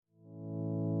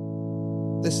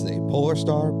This is a Polar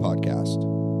Star podcast.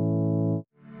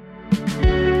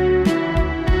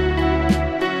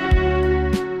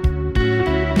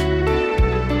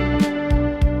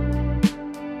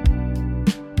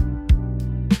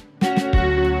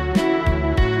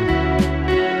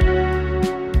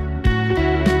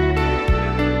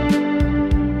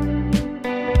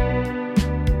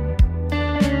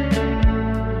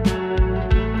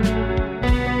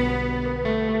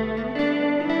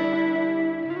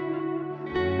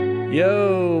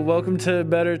 Welcome to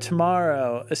Better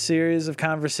Tomorrow, a series of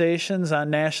conversations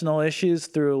on national issues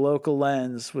through a local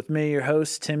lens, with me, your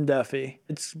host, Tim Duffy.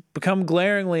 It's become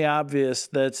glaringly obvious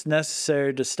that it's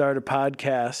necessary to start a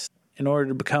podcast in order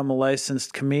to become a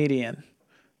licensed comedian.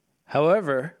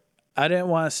 However, I didn't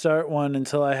want to start one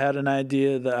until I had an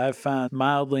idea that I found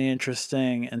mildly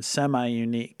interesting and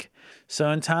semi-unique. So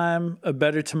in time, A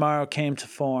Better Tomorrow came to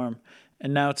form,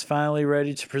 and now it's finally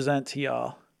ready to present to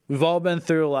y'all. We've all been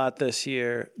through a lot this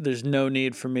year. There's no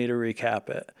need for me to recap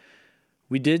it.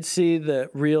 We did see that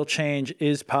real change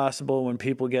is possible when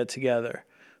people get together,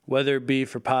 whether it be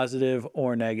for positive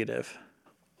or negative.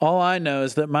 All I know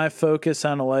is that my focus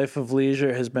on a life of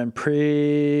leisure has been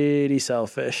pretty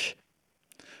selfish.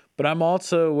 But I'm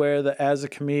also aware that as a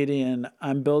comedian,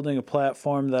 I'm building a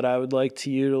platform that I would like to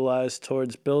utilize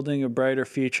towards building a brighter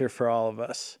future for all of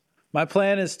us. My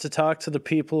plan is to talk to the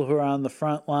people who are on the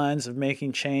front lines of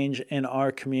making change in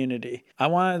our community. I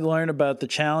want to learn about the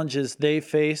challenges they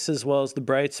face as well as the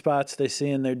bright spots they see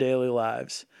in their daily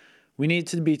lives. We need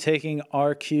to be taking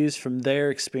our cues from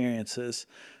their experiences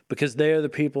because they are the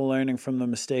people learning from the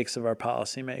mistakes of our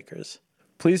policymakers.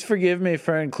 Please forgive me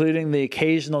for including the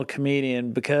occasional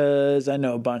comedian because I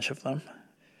know a bunch of them.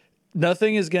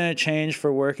 Nothing is going to change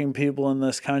for working people in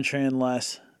this country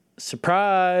unless,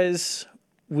 surprise,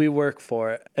 we work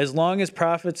for it. As long as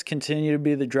profits continue to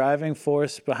be the driving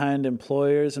force behind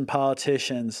employers and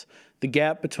politicians, the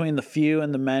gap between the few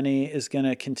and the many is going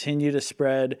to continue to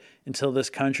spread until this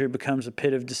country becomes a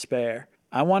pit of despair.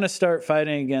 I want to start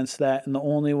fighting against that in the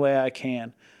only way I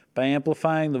can, by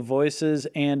amplifying the voices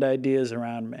and ideas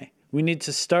around me. We need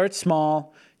to start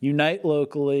small, unite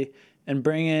locally, and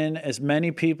bring in as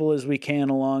many people as we can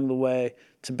along the way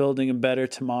to building a better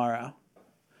tomorrow.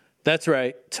 That's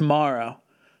right, tomorrow.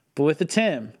 But with a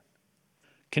Tim.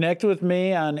 Connect with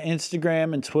me on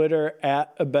Instagram and Twitter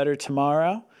at A Better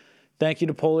Tomorrow. Thank you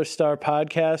to Polar Star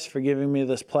Podcast for giving me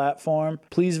this platform.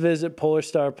 Please visit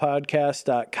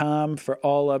polarstarpodcast.com for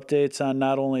all updates on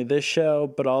not only this show,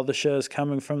 but all the shows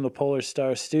coming from the Polar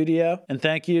Star studio. And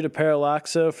thank you to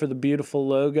Parallaxo for the beautiful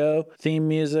logo, theme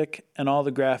music, and all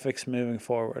the graphics moving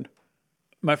forward.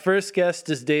 My first guest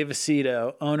is Dave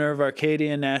Aceto, owner of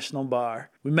Arcadia National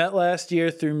Bar. We met last year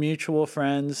through mutual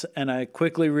friends, and I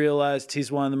quickly realized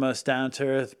he's one of the most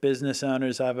down-to-earth business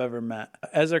owners I've ever met.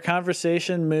 As our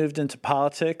conversation moved into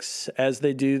politics, as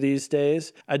they do these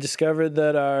days, I discovered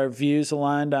that our views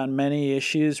aligned on many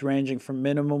issues ranging from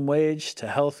minimum wage to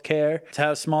healthcare to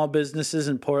how small businesses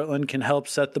in Portland can help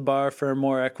set the bar for a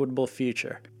more equitable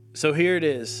future. So here it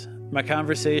is, my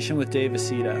conversation with Dave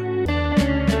Aceto.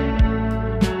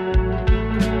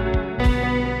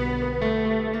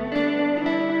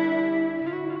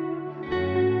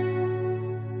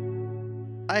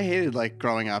 I hated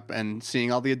growing up and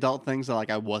seeing all the adult things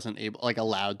that I wasn't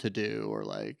allowed to do, or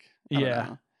I don't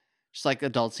know. Just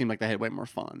adults seem like they had way more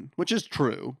fun, which is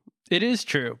true. It is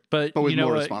true, but with you know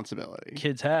more what responsibility.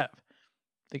 Kids have.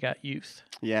 They got youth.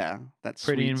 Yeah, that's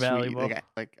pretty sweet, invaluable. Sweet.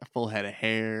 They got a full head of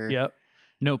hair. Yep.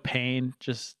 No pain,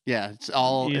 just it's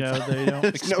all they don't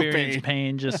experience no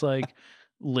pain, just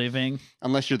living.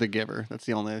 Unless you're the giver. That's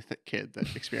the only kid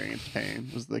that experienced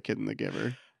pain, was the kid in The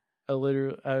Giver. I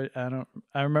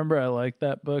remember I liked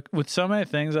that book. With so many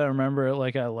things, I remember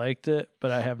I liked it,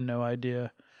 but I have no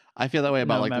idea. I feel that way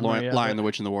about Lion, the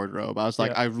Witch, and the Wardrobe. I was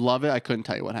I love it. I couldn't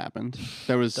tell you what happened.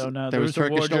 There was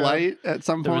Turkish delight at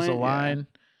some point. There was a lion.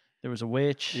 There was a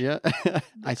witch. Yeah,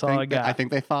 That's all I got. I think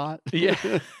they fought. Yeah.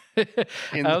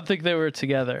 I don't think they were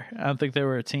together. I don't think they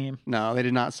were a team. No, they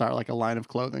did not start a line of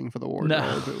clothing for the wardrobe.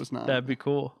 No, it was not. That'd be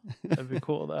cool. That'd be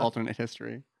cool, though. Alternate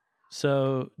history.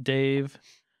 So, Dave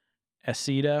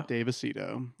Aceto. Dave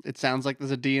Aceto. It sounds like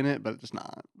there's a D in it, but it's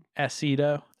not.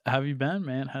 Aceto. How have you been,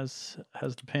 man? How's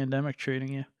the pandemic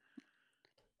treating you?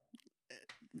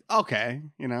 Okay,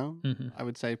 I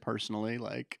would say personally,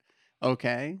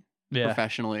 okay. Yeah.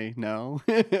 Professionally, no.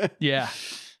 Yeah.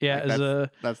 As a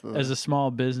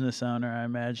small business owner, I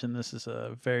imagine this is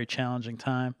a very challenging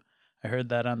time. I heard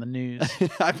that on the news.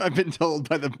 I've been told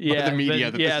by the media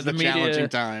that this is a challenging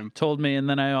time. Told me, and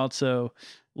then I also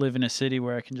live in a city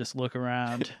where I can just look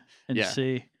around and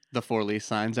see. the for lease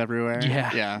signs everywhere.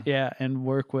 Yeah, and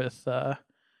work with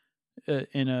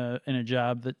in a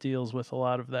job that deals with a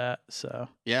lot of that. So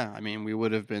yeah, I mean, we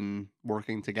would have been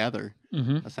working together.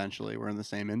 Mm-hmm. Essentially, we're in the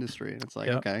same industry, and it's like,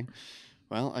 Yep. okay,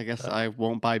 well, I guess I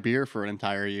won't buy beer for an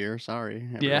entire year. Sorry,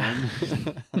 everyone.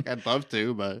 Yeah. Like, I'd love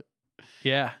to, but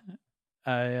yeah,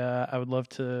 I would love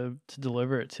to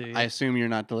deliver it to you. I assume you're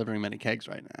not delivering many kegs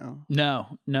right now.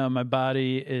 No, my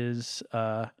body is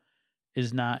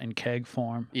not in keg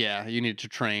form. Yeah, you need to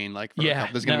train. Like, for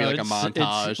Yeah, there's gonna be like a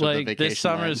montage of the like vacation.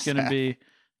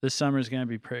 this summer's gonna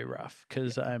be pretty rough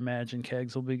because I imagine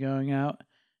kegs will be going out,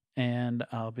 and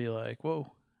I'll be like, whoa,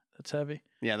 that's heavy.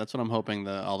 Yeah, that's what I'm hoping.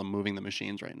 All the moving the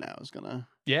machines right now is gonna.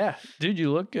 Yeah, dude,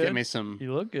 you look good. Give me some.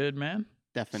 You look good, man.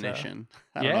 Definition.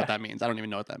 I don't know what that means. I don't even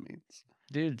know what that means.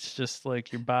 Dude, it's just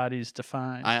like your body's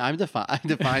defined. I'm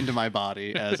defined my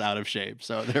body as out of shape,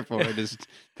 so therefore it is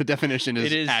the definition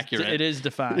is accurate. It is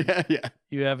defined. Yeah.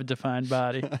 You have a defined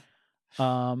body.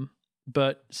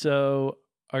 But so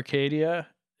Arcadia,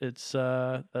 it's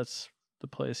that's the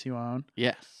place you own.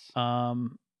 Yes.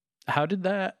 How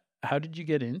did you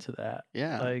get into that?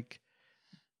 Yeah. Like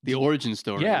the origin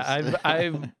story. Yeah,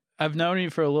 I've known you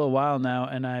for a little while now,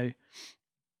 and I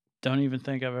don't even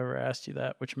think I've ever asked you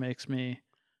that, which makes me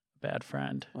a bad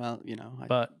friend. Well,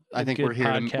 but I think we're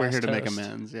here to make host.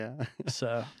 amends. Yeah.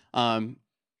 So.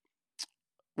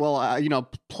 Well,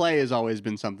 play has always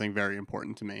been something very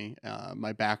important to me.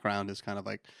 My background is kind of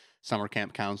like summer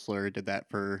camp counselor. Did that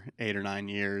for 8 or 9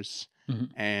 years. Mm-hmm.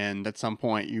 And at some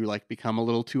point you like become a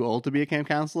little too old to be a camp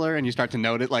counselor, and you start to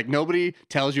note it. Like, nobody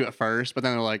tells you at first, but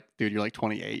then they're like, dude, you're like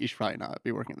 28. You should probably not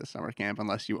be working at this summer camp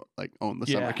unless you like own the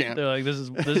summer camp. They're like, this is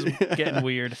getting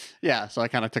weird. Yeah. So I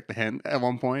kind of took the hint at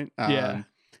one point.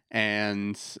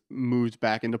 And moved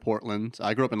back into Portland.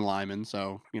 I grew up in Lyman,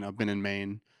 so, been in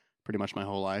Maine pretty much my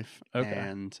whole life. Okay.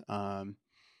 And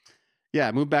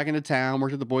I moved back into town,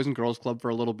 worked at the Boys and Girls Club for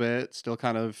a little bit, still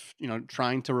kind of,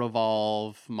 trying to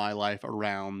revolve my life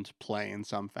around play in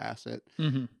some facet.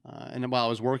 Mm-hmm. And while I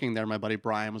was working there, my buddy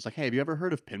Brian was like, hey, have you ever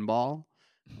heard of pinball?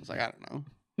 I was like, I don't know.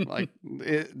 Like,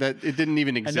 it didn't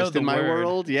even exist in my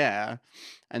world. Yeah.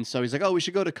 And so he's like, oh, we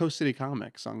should go to Coast City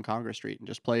Comics on Congress Street and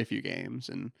just play a few games.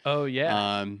 And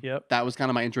yep. That was kind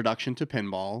of my introduction to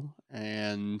pinball.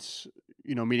 And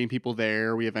meeting people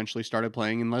there, we eventually started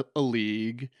playing in a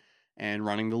league and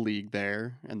running the league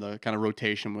there. And the kind of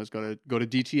rotation was go to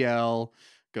DTL,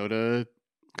 go to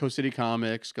Coast City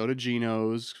Comics, go to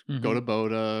Gino's, Mm-hmm. go to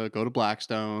Boda, go to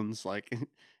Blackstone's. Like,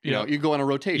 Yep. you go on a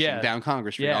rotation down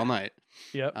Congress Street all night.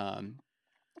 Yep.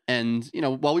 And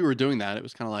while we were doing that, it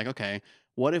was kind of like, okay,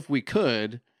 what if we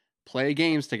could play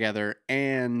games together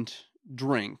and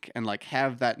drink and like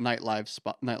have that nightlife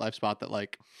spot that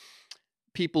like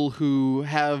people who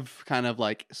have kind of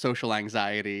like social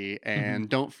anxiety and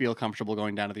don't feel comfortable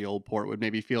going down to the Old Port would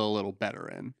maybe feel a little better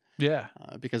in. Yeah.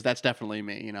 Because that's definitely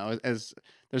me, as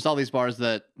there's all these bars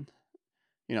that,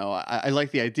 I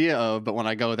like the idea of, but when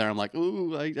I go there, I'm like,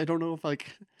 ooh, I don't know if like,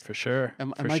 for sure.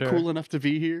 Am I cool enough to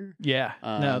be here? Yeah.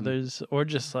 No,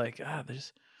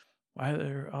 why are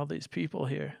there all these people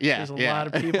here? Yeah. There's a lot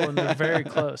of people and they're very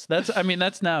close. That's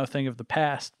now a thing of the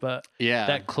past, but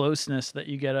that closeness that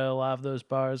you get at a lot of those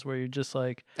bars where you're just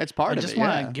like, it's part of it. I just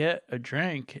want to get a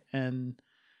drink and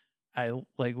I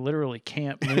like literally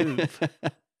can't move.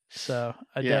 So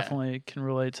I definitely can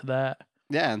relate to that.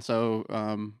 Yeah. And so,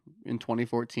 in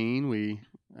 2013,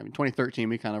 2013,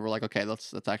 we kind of were like, okay,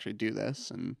 let's actually do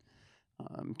this. And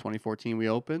 2014 we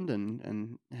opened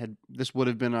and this would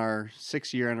have been our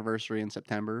 6-year anniversary in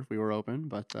September if we were open,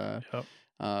 but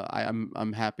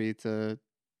I'm happy to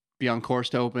be on course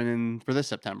to open for this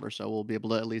September, so we'll be able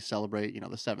to at least celebrate the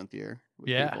 7th year with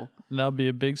people. That'll be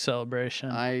a big celebration.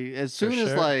 As soon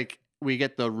as like we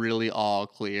get the really all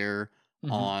clear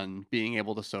on being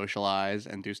able to socialize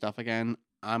and do stuff again,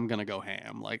 I'm gonna go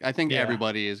ham. Like, I think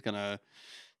everybody is gonna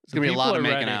it's gonna be a lot of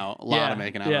making out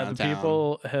around town.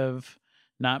 People have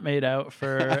not made out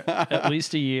for at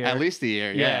least a year. At least a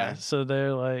year, yeah. So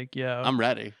they're like, yo, I'm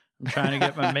ready. I'm trying to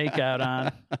get my make out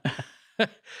on.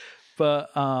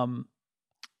 But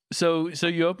so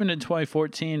you opened in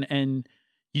 2014 and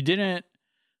you didn't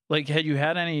had you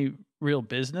had any real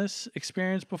business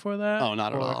experience before that? Oh,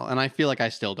 not at all. And I feel like I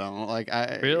still don't.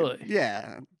 Really?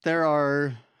 Yeah. There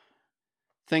are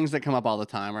things that come up all the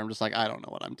time where I'm just like, I don't know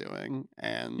what I'm doing.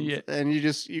 And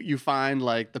you find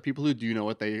like the people who do know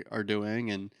what they are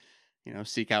doing and,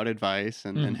 seek out advice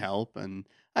and help. And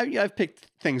I've picked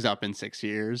things up in 6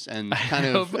 years and kind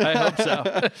of. I hope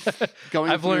so.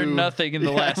 I've learned nothing in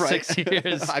the last 6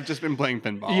 years. I've just been playing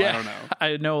pinball. Yeah, I don't know.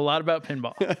 I know a lot about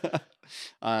pinball.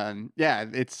 Yeah,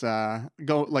 it's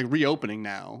reopening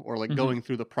now, or like Mhm. going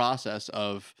through the process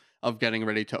of getting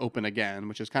ready to open again,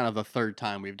 which is kind of the third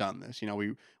time we've done this.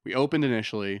 We opened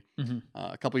initially Mhm.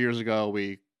 a couple years ago.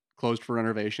 We closed for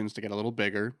renovations to get a little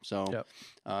bigger. So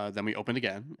Yep. then we opened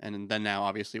again. And then now,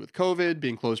 obviously, with COVID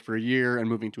being closed for a year and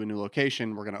moving to a new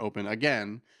location, we're going to open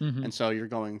again. Mhm. And so you're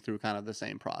going through kind of the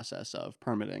same process of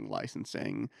permitting,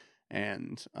 licensing.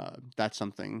 And that's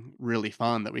something really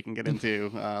fun that we can get into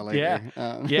later.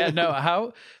 Yeah.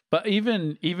 No. But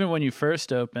even when you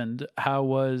first opened, how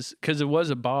was, because it was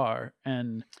a bar,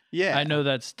 and Yeah. I know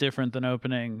that's different than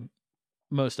opening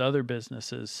most other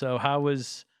businesses. So how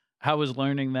was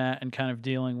learning that and kind of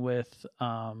dealing with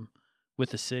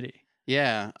the city?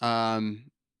 Yeah.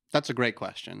 That's a great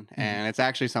question. Mhm. And it's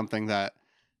actually something that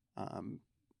um,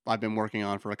 I've been working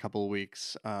on for a couple of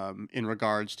weeks in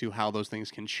regards to how those things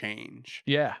can change.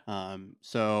 Yeah.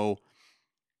 So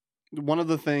one of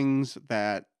the things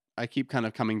that I keep kind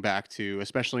of coming back to,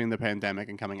 especially in the pandemic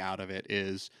and coming out of it,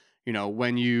 is,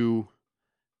 when you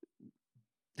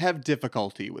have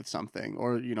difficulty with something,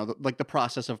 or, like the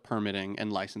process of permitting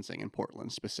and licensing in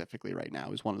Portland specifically right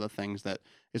now is one of the things that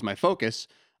is my focus.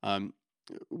 Um,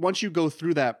 Once you go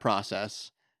through that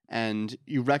process and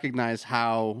you recognize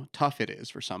how tough it is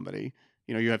for somebody,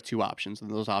 you have two options. And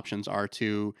those options are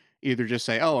to either just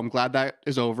say, oh, I'm glad that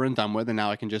is over and done with, and now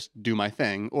I can just do my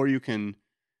thing. Or you can,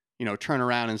 turn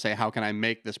around and say, how can I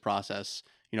make this process,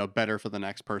 better for the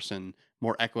next person,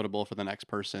 more equitable for the next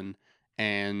person?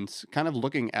 And kind of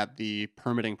looking at the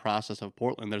permitting process of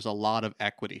Portland, there's a lot of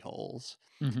equity holes.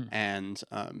 Mhm. And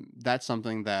that's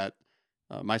something that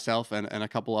myself and a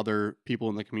couple other people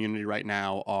in the community right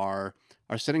now are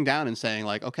sitting down and saying,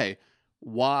 like, okay,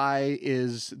 why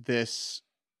is this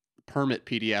permit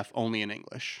PDF only in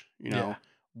English? Yeah.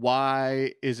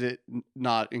 Why is it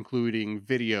not including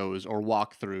videos or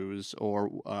walkthroughs, or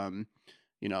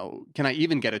can I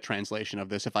even get a translation of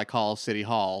this if I call City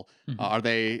Hall?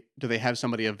 Mhm. Do they have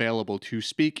somebody available to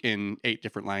speak in 8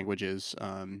 different languages?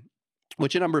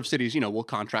 Which a number of cities, will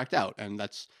contract out, and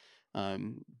that's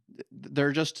there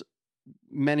are just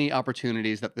many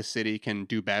opportunities that the city can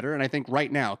do better. And I think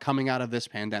right now, coming out of this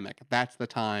pandemic, that's the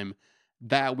time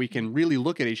that we can really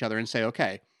look at each other and say,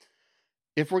 okay,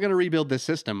 if we're going to rebuild this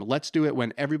system, let's do it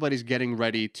when everybody's getting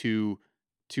ready to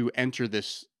enter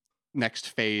this next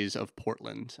phase of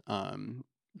Portland.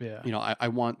 Yeah. I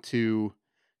want to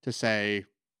say,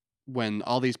 when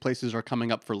all these places are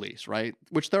coming up for lease, right?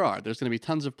 Which there's going to be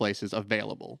tons of places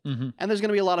available, Mhm. and there's going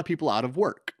to be a lot of people out of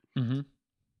work. Mhm.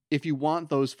 If you want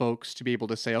those folks to be able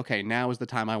to say, okay, now is the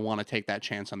time I want to take that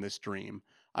chance on this dream.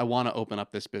 I want to open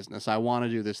up this business. I want to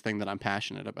do this thing that I'm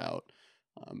passionate about.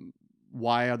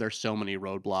 Why are there so many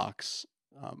roadblocks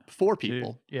for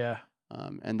people? Dude, yeah.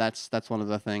 And that's one of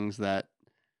the things that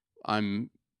I'm,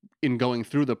 in going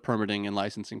through the permitting and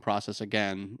licensing process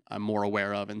again, I'm more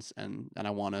aware of, and I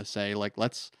want to say, like,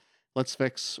 let's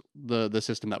fix the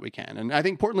system that we can. And I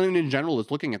think Portland in general is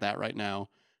looking at that right now,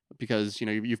 because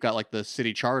you've got like the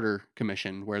city charter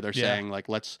commission where they're Yeah. saying, like,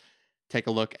 let's take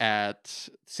a look at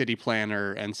city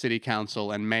planner and city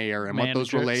council and mayor and what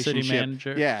those City relationships.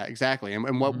 manager. Yeah, exactly.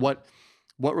 And what Mhm.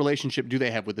 what relationship do they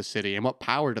have with the city, and what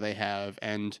power do they have,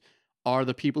 and are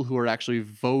the people who are actually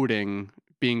voting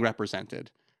being represented?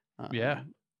 Yeah.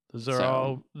 Those are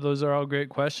So all great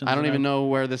questions. I don't and even know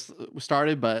where this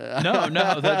started, but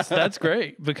No, that's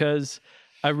great, because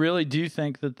I really do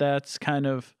think that that's kind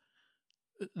of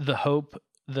the hope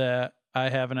that I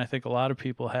have, and I think a lot of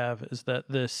people have, is that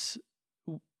this,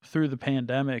 through the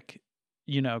pandemic,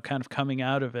 kind of coming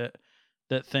out of it,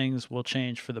 that things will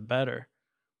change for the better,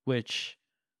 which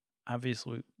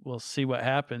obviously we'll see what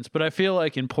happens. But I feel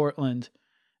like in Portland,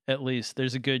 at least,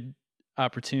 there's a good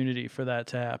opportunity for that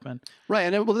to happen. Right,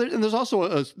 and there's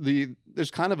also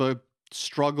there's kind of a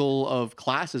struggle of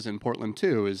classes in Portland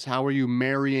too. Is how are you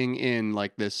marrying in,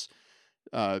 like, this,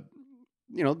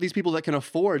 these people that can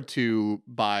afford to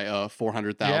buy a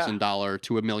 $400,000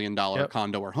 to $1 million Yep.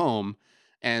 condo or home,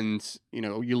 and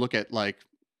you look at, like,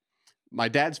 my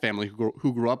dad's family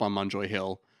who grew up on Munjoy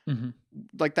Hill, Mhm.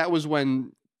 like, that was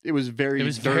when it was very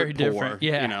very poor, different.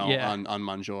 Yeah, yeah. on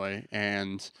Munjoy,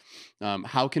 and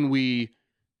how can we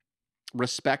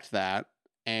respect that,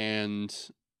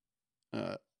 and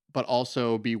but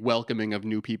also be welcoming of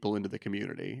new people into the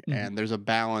community? Mhm. And there's a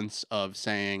balance of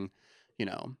saying,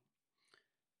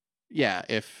 yeah,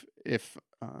 if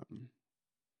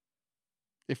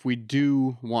we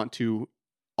do want to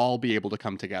all be able to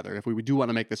come together, if we do want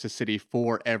to make this a city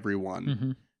for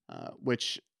everyone, Mhm.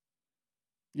 which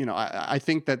I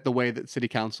think that the way that city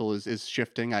council is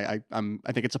shifting, I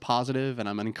think it's a positive, and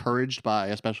I'm encouraged by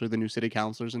especially the new city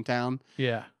councilors in town.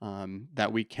 Yeah.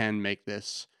 That we can make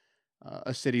this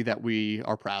a city that we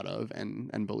are proud of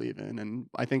and believe in, and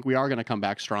I think we are going to come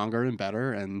back stronger and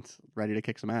better and ready to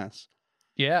kick some ass.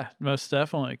 Yeah, most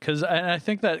definitely. Because I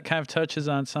think that kind of touches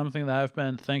on something that I've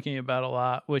been thinking about a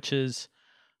lot, which is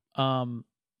kind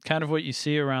of what you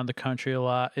see around the country a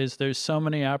lot is there's so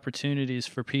many opportunities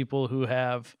for people who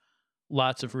have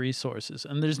lots of resources.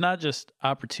 And there's not just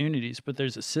opportunities, but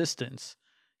there's assistance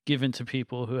given to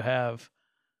people who have,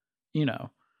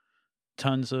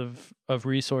 tons of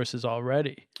resources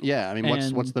already. Yeah, I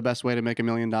mean, what's the best way to make $1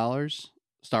 million?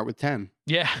 Start with 10.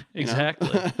 Yeah,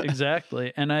 exactly.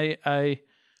 Exactly. And I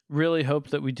really hope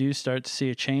that we do start to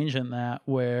see a change in that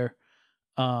where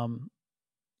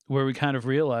we kind of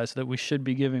realize that we should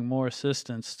be giving more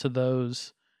assistance to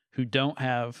those who don't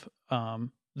have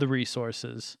the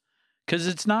resources. Because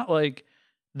it's not like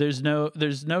there's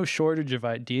no shortage of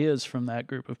ideas from that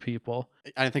group of people.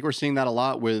 I think we're seeing that a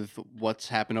lot with what's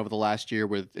happened over the last year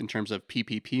in terms of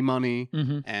PPP money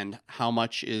and how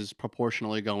much is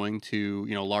proportionally going to,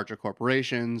 larger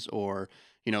corporations or,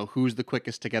 who's the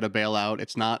quickest to get a bailout.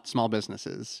 It's not small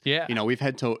businesses. Yeah. We've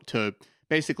had to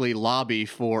basically lobby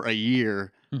for a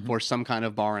year for some kind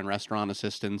of bar and restaurant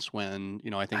assistance when,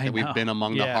 I think that we've been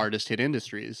among the hardest hit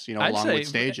industries, along with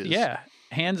stages. Yeah,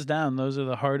 hands down, those are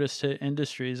the hardest hit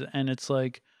industries. And it's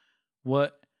like,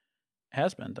 what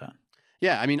has been done?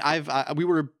 Yeah, I mean, we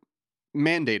were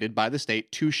mandated by the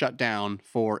state to shut down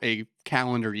for a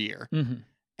calendar year.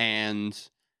 And,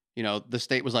 the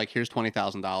state was like, here's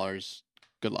 $20,000.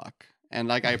 Good luck. And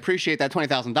like, I appreciate that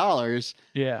 $20,000.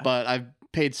 Yeah. But I've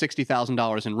paid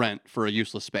 $60,000 in rent for a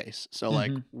useless space. So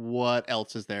like, what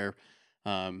else is there?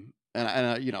 I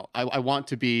want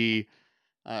to be,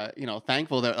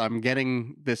 thankful that I'm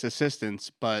getting this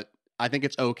assistance, but I think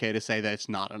it's okay to say that it's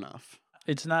not enough.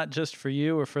 It's not just for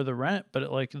you or for the rent,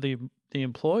 but like the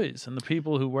employees and the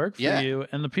people who work for you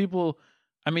and the people.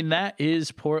 I mean, that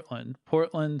is Portland.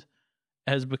 Portland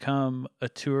has become a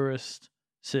tourist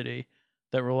city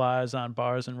that relies on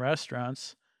bars and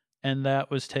restaurants. And that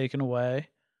was taken away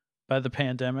by the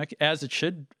pandemic, as it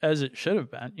should have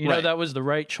been. That was the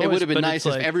right choice. It would have been nice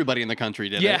if everybody in the country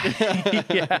did it.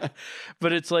 Yeah.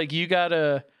 But it's like you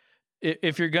gotta,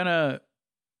 if you're gonna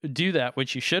do that, which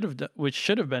should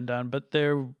have been done, but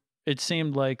it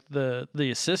seemed like the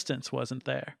assistance wasn't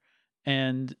there,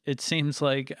 and it seems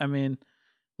like, I mean,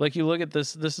 like you look at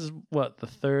this. This is what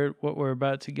we're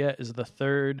about to get is the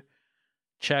third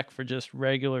check for just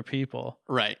regular people,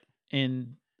 right?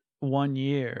 In 1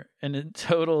 year, and it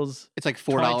totals it's like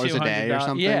 $4 a day or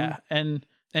something. Yeah, and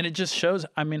it just shows,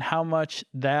 I mean, how much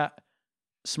that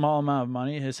small amount of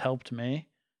money has helped me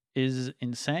is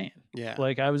insane. Yeah,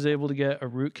 like I was able to get a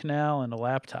root canal and a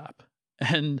laptop,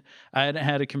 and I hadn't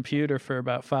had a computer for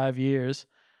about 5 years.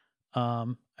 I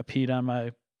peed on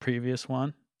my previous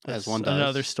one. That's one does.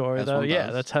 Another story though. Yeah,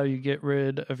 that's how you get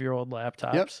rid of your old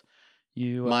laptops.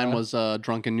 Yep. Mine was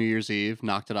drunken New Year's Eve,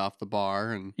 knocked it off the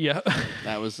bar, and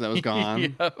that was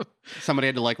gone. Somebody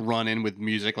had to like run in with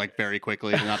music like very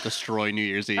quickly to not destroy New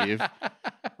Year's Eve.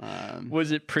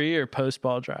 Was it pre or post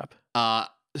ball drop?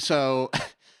 So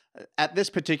at this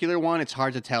particular one, it's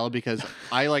hard to tell because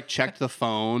I like checked the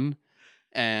phone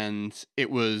and it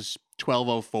was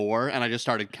 12:04, and I just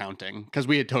started counting because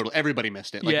everybody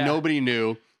missed it. Like nobody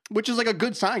knew. Which is like a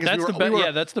good sign because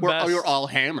that's the best. We were all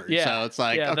hammered. Yeah. So it's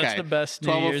like, okay. That's the best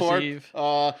New Year's Eve.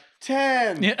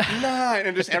 10, 9,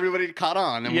 and just everybody caught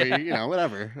on. And we,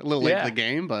 whatever. A little late in the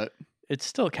game, but. It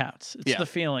still counts. It's the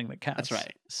feeling that counts. That's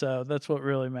right. So that's what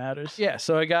really matters. Yeah.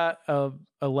 So I got a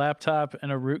laptop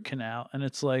and a root canal. And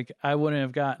it's like, I wouldn't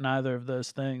have gotten either of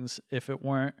those things if it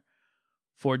weren't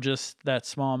for just that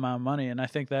small amount of money. And I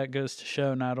think that goes to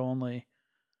show not only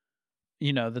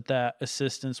that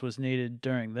assistance was needed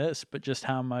during this, but just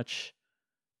how much,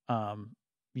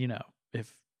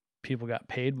 if people got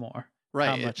paid more.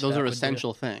 Right. Those are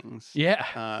essential things. Yeah.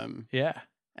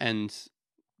 And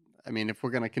I mean, if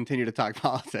we're going to continue to talk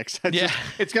politics,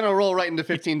 it's going to roll right into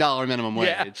 $15 minimum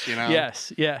wage,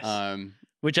 Yes.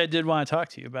 Which I did want to talk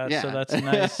to you about. So that's a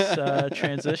nice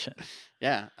transition.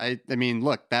 Yeah. I mean,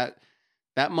 look, that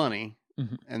money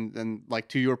and then like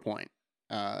to your point,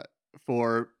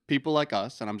 for people like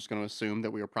us, and I'm just going to assume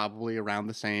that we are probably around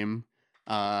the same,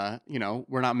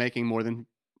 we're not making more than,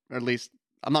 or at least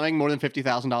I'm not making more than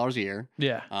 $50,000 a year.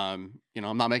 Yeah. I'm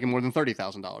not making more than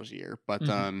 $30,000 a year, but,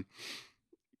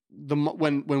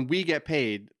 when we get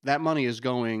paid, that money is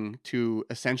going to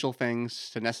essential things,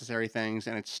 to necessary things,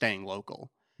 and it's staying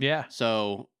local. Yeah.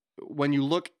 So when you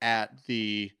look at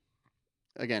the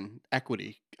again,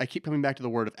 equity. I keep coming back to the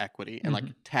word of equity, and like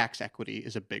tax equity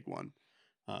is a big one.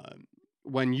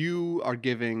 When you are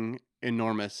giving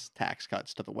enormous tax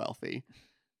cuts to the wealthy,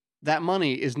 that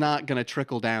money is not going to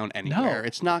trickle down anywhere. No.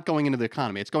 It's not going into the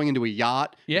economy. It's going into a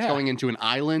yacht. Yeah. It's going into an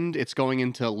island. It's going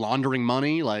into laundering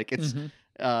money. Like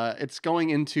it's going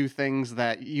into things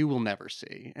that you will never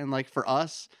see. And like for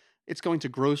us, it's going to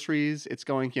groceries. It's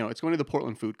going, it's going to the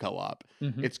Portland Food Co-op.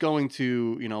 It's going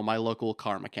to, my local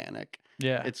car mechanic.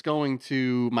 Yeah. It's going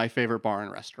to my favorite bar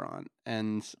and restaurant.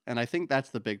 And I think that's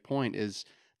the big point is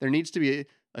there needs to be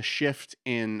a shift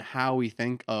in how we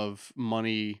think of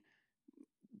money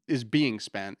is being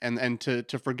spent and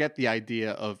to forget the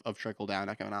idea of trickle down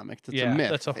economics. It's a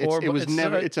myth. That's a horrible.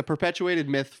 It's a perpetuated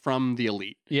myth from the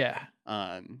elite. Yeah.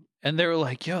 And they were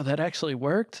like, yo, that actually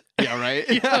worked. Yeah,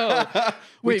 right.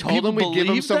 We told them we'd give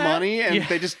them some that? money and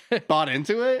they just bought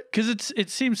into it. Because it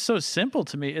seems so simple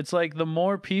to me. It's like the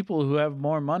more people who have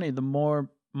more money, the more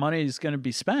money is going to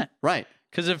be spent. Right.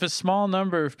 Because if a small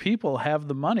number of people have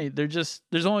the money, there's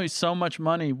only so much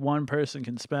money one person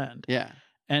can spend. Yeah.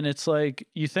 And it's like,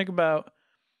 I was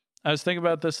thinking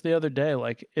about this the other day,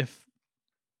 like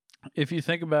if you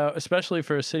think about, especially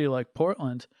for a city like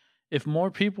Portland, if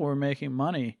more people were making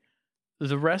money,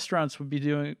 the restaurants would be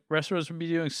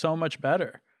doing so much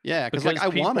better. Yeah, because like I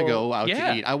want to go out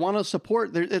to eat. I want to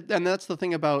support and that's the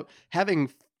thing about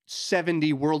having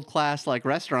 70 world-class like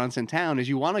restaurants in town is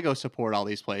you want to go support all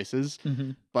these places,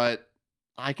 but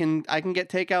I can get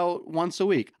takeout once a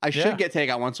week. I should get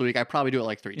takeout once a week. I probably do it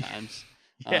like 3 times.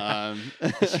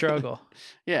 Struggle.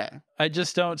 Yeah. I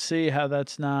just don't see how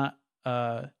that's not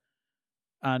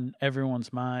on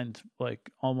everyone's mind like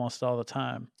almost all the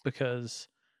time because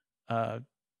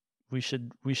we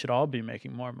should all be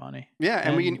making more money. Yeah,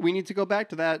 and we need to go back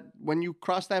to that. When you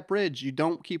cross that bridge, you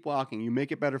don't keep walking. You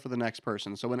make it better for the next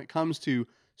person. So when it comes to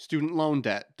student loan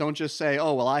debt, don't just say,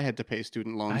 "Oh, well, I had to pay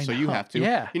student loans, so you have to."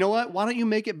 Yeah. You know what? Why don't you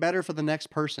make it better for the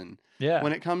next person? Yeah.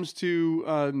 When it comes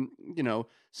to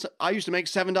so I used to make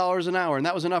 $7 an hour, and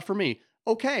that was enough for me.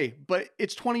 Okay, but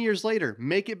it's 20 years later.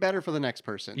 Make it better for the next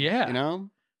person. Yeah.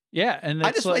 Yeah, and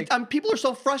I just people are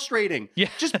so frustrating. Yeah.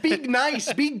 Just be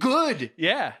nice, be good.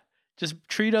 Yeah. Just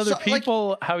treat other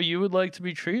people how you would like to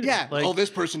be treated. Yeah. This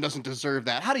person doesn't deserve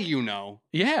that. How do you know?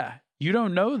 Yeah. You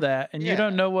don't know that, and you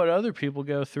don't know what other people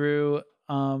go through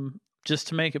just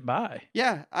to make it by.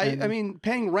 Yeah. I mean,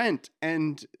 paying rent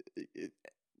and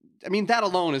that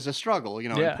alone is a struggle,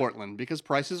 in Portland because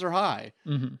prices are high.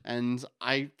 And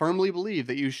I firmly believe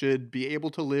that you should be able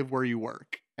to live where you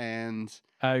work. And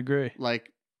I agree.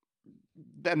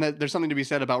 And there's something to be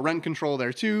said about rent control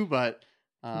there too, but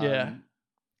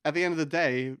at the end of the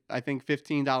day, I think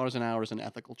 $15 an hour is an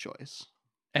ethical choice.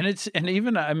 And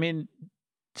even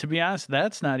to be honest,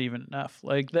 that's not even enough.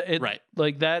 Like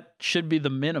that should be the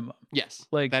minimum. Yes.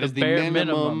 Like that the is the bare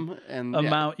minimum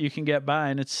amount you can get by,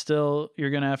 and it's still you're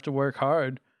going to have to work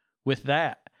hard with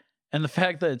that. And the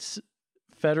fact that it's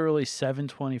federally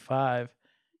 $7.25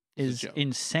 is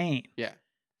insane. Yeah.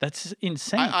 That's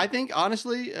insane. I think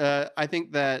honestly, I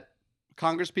think that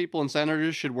Congress people and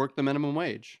senators should work the minimum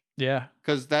wage. Yeah.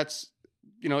 Because that's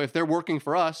if they're working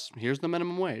for us, here's the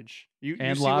minimum wage. You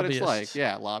see what it's like.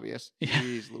 Yeah, lobbyists.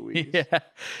 Jeez Louise. Yeah.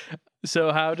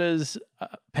 So how does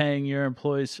paying your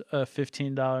employees a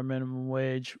 $15 minimum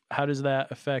wage, how does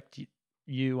that affect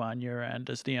you on your end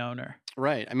as the owner?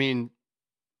 Right.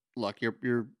 Look,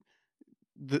 you're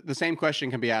the same question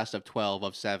can be asked of 12,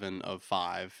 of 7, of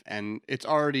 5, and it's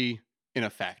already in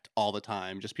effect all the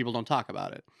time. Just people don't talk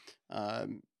about it.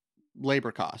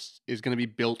 Labor costs is going to be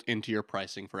built into your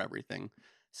pricing for everything.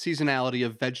 Seasonality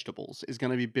of vegetables is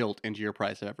going to be built into your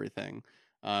price of everything.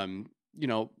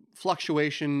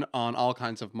 Fluctuation on all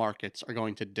kinds of markets are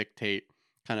going to dictate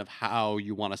kind of how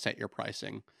you want to set your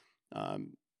pricing.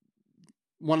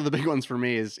 One of the big ones for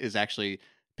me is actually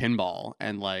pinball.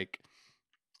 And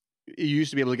you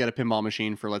used to be able to get a pinball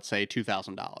machine for, let's say,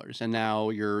 $2,000. And now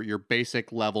your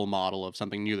basic level model of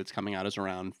something new that's coming out is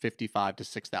around $5,500 to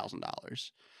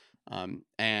 $6,000.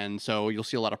 And so you'll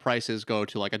see a lot of prices go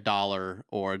to like $1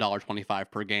 or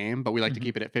 $1.25 per game, but we like to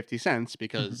keep it at 50 cents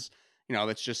because,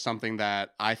 that's just something that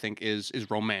I think is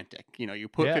romantic. You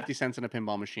put 50 cents in a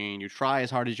pinball machine, you try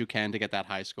as hard as you can to get that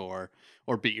high score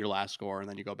or beat your last score, and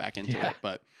then you go back into it.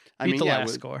 But beat the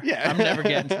last score. Yeah. I'm never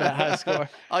getting to that high score.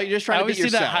 Oh, you're just trying to beat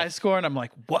yourself. I always see that high score and I'm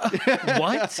like, what?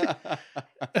 What?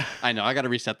 I know. I got to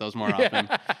reset those more often.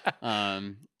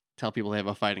 Tell people they have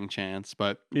a fighting chance,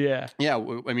 but with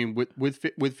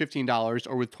 $15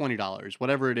 or with $20,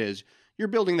 whatever it is, you're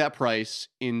building that price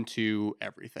into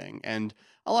everything. And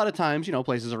a lot of times,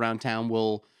 places around town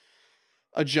will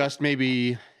adjust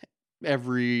maybe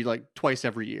twice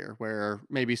every year, where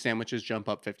maybe sandwiches jump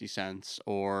up 50 cents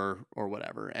or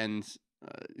whatever. And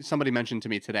somebody mentioned to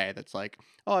me today that's like,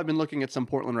 oh, I've been looking at some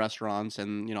Portland restaurants,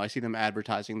 and I see them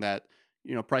advertising that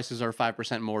prices are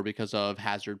 5% more because of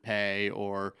hazard pay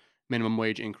or minimum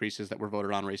wage increases that were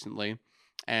voted on recently.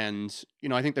 And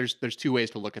I think there's two ways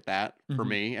to look at that for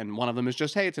me, and one of them is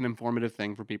just, hey, it's an informative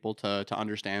thing for people to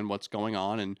understand what's going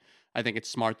on, and I think it's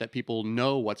smart that people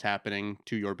know what's happening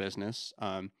to your business.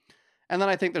 And then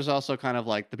I think there's also kind of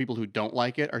like the people who don't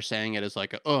like it are saying it as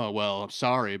like, oh, well, I'm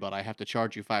sorry, but I have to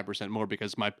charge you 5% more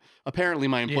because apparently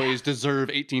my employees deserve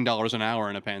 $18 an hour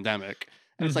in a pandemic.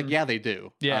 And it's like, yeah, they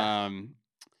do. Yeah.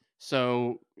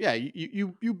 So yeah,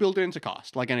 you build it into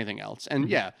cost like anything else. And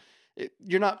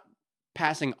you're not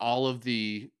passing all of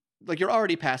you're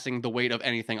already passing the weight of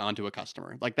anything onto a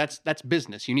customer. Like that's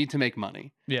business. You need to make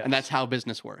money. Yeah. And that's how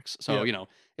business works. So,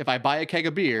 if I buy a keg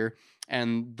of beer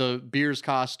and the beers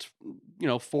cost,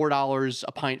 $4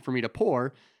 a pint for me to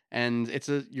pour, and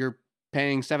you're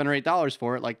paying $7 or $8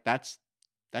 for it, like that's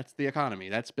the economy.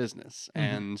 That's business.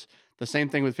 And the same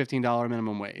thing with $15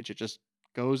 minimum wage. It just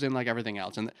goes in like everything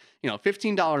else. And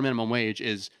 $15 minimum wage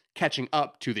is catching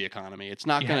up to the economy. It's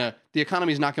not the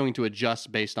economy is not going to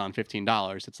adjust based on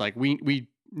 $15. It's like we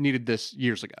needed this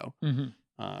years ago.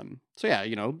 So yeah,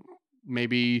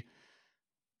 maybe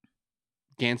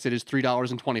Gansett is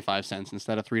 $3.25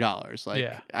 instead of $3.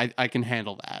 Like I can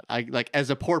handle that. I like, as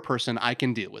a poor person, I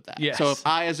can deal with that. Yes. So if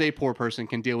I, as a poor person,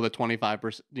 can deal with a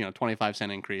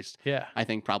 25% increase, I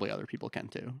think probably other people can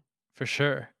too. For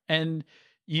sure. And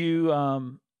you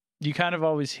kind of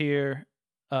always hear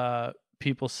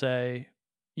people say,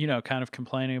 kind of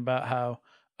complaining about how,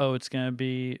 oh, it's going to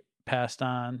be passed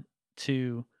on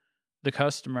to the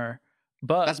customer.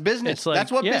 But that's business. It's like,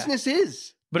 that's what business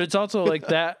is. But it's also like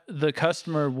that the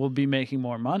customer will be making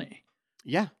more money.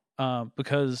 Yeah.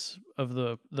 Because of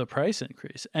the price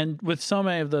increase. And with so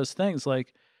many of those things,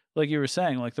 like you were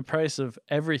saying, like the price of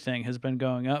everything has been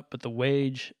going up, but the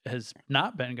wage has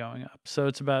not been going up. So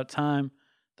it's about time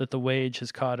that the wage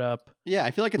has caught up. Yeah,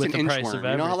 I feel like it's an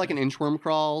inchworm. You know how like an inchworm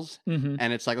crawls,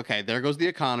 and it's like, okay, there goes the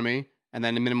economy, and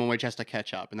then the minimum wage has to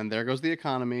catch up, and then there goes the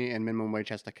economy, and minimum wage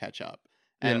has to catch up.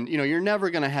 And you're never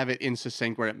gonna have it in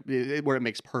succinct where it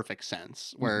makes perfect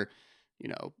sense, where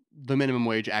the minimum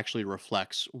wage actually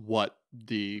reflects what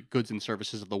the goods and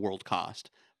services of the world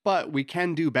cost. But we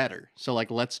can do better. So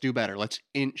like, let's do better. Let's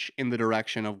inch in the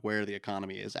direction of where the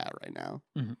economy is at right now.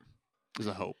 There's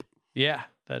a hope. Yeah,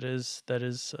 that is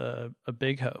a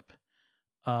big hope.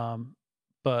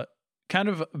 But kind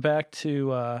of back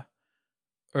to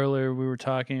earlier, we were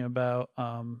talking about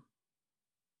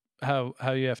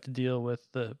how you have to deal with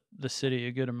the city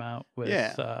a good amount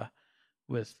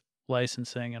with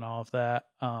licensing and all of that.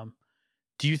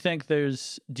 Do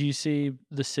you see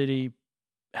the city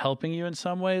helping you in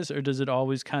some ways, or does it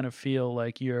always kind of feel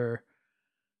like you're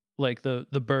like the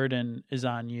burden is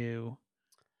on you?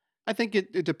 I think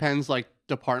it depends, like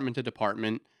department to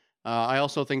department. I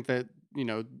also think that,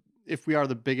 if we are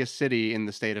the biggest city in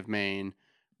the state of Maine,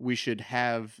 we should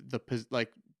have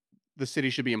the city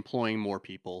should be employing more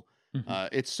people.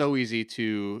 It's so easy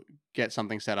to get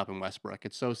something set up in Westbrook.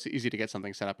 It's so easy to get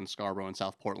something set up in Scarborough and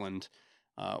South Portland.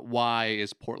 Why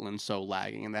is Portland so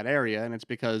lagging in that area? And it's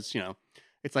because,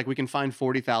 it's like we can find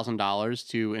 $40,000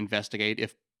 to investigate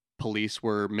if police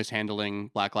were mishandling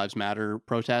Black Lives Matter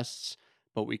protests,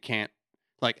 but we can't,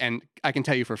 and I can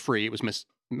tell you for free it was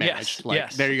mismanaged.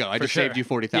 Yes, there you go. I just saved you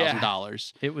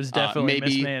 $40,000. It was definitely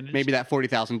mismanaged. Maybe that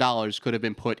 $40,000 could have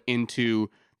been put into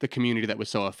the community that was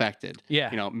so affected. Yeah.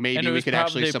 Maybe we could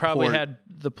actually support. They probably had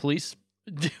the police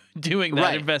doing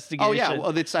that investigation. Oh yeah.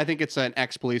 Well, I think it's an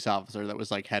ex-police officer that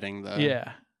was like heading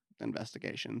the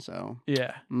investigation. So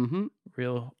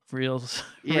real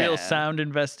sound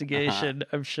investigation.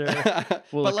 I'm sure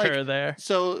will occur there.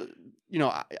 So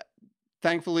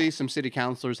thankfully, some city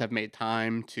councilors have made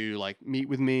time to meet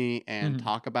with me and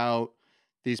talk about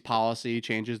these policy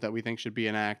changes that we think should be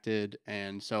enacted.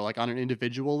 And so on an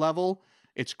individual level,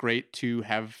 it's great to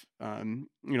have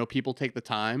people take the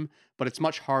time, but it's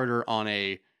much harder on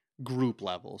a group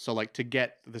level. So to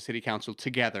get the city council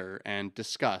together and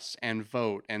discuss and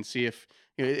vote and see if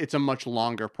it's a much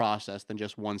longer process than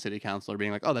just one city councilor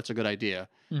being like, oh, that's a good idea.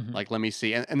 Let me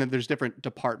see. And then there's different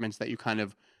departments that you kind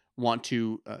of want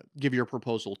to give your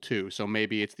proposal to. So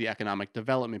maybe it's the economic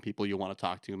development people you want to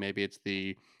talk to. Maybe it's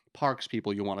the parks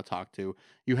people you want to talk to.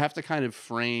 You have to kind of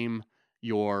frame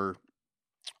your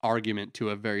argument to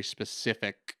a very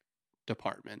specific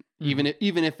department, even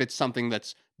if it's something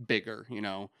that's bigger,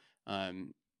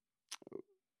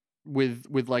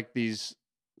 with these,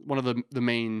 one of the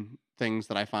main things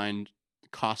that I find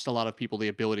cost a lot of people the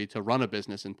ability to run a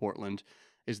business in Portland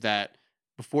is that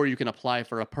before you can apply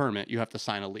for a permit, you have to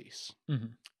sign a lease.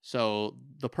 Mhm. So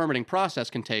the permitting process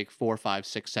can take 4, 5,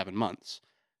 6, 7 months.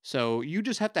 So you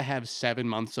just have to have 7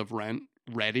 months of rent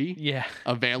ready, Yeah.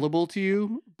 available to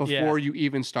you before you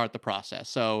even start the process.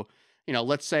 So,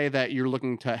 let's say that you're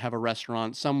looking to have a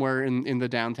restaurant somewhere in the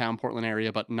downtown Portland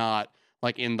area, but not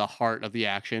like in the heart of the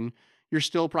action. You're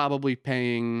still probably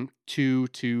paying $2,000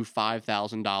 to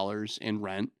 $5,000 in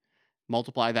rent.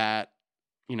 Multiply that,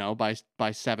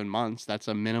 by 7 months. That's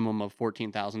a minimum of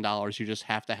 $14,000 you just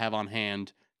have to have on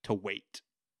hand to wait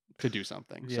to do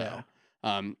something. Yeah.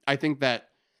 So, I think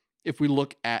that if we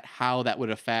look at how that would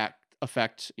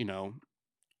affect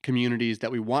communities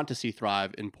that we want to see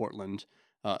thrive in Portland,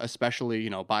 especially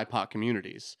BIPOC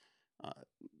communities, uh,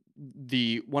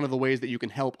 one of the ways that you can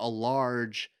help a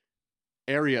large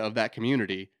area of that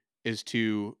community is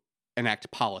to enact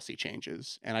policy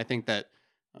changes. And I think that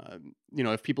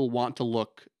if people want to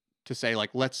look to say,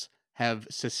 like, let's have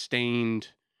sustained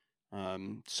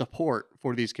support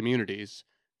for these communities,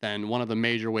 then one of the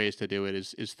major ways to do it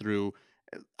is through,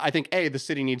 I think, the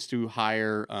city needs to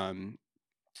hire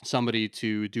somebody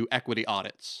to do equity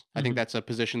audits. I think that's a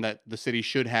position that the city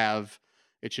should have.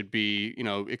 It should be,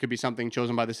 it could be something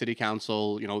chosen by the city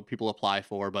council, people apply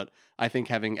for, but I think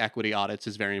having equity audits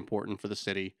is very important for the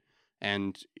city.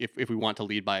 And if we want to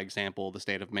lead by example, the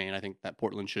state of Maine, I think that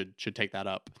Portland should take that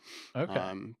up.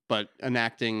 Okay. But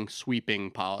enacting sweeping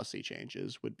policy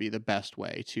changes would be the best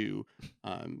way to,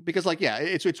 because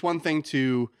it's one thing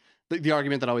to, the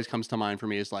argument that always comes to mind for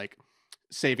me is like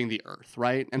saving the earth,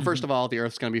 right? And first of all, the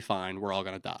earth's going to be fine. We're all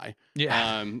going to die.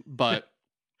 Yeah. But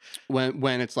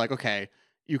when it's like, okay,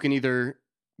 you can either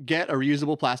get a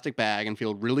reusable plastic bag and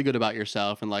feel really good about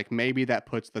yourself, and like maybe that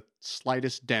puts the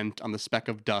slightest dent on the speck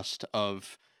of dust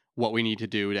of what we need to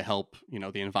do to help,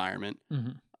 the environment.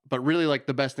 But really, like,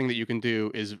 the best thing that you can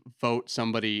do is vote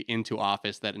somebody into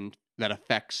office that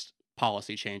affects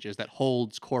policy changes, that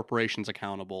holds corporations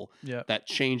accountable, that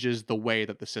changes the way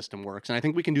that the system works. And I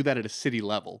think we can do that at a city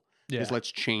level. Yeah. Is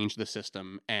let's change the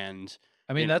system. And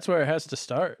I mean, that's where it has to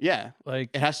start. Yeah. Like,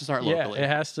 it has to start locally. Yeah, it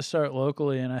has to start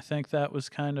locally. And I think that was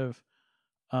kind of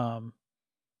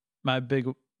my big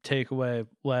takeaway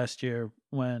last year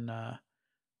when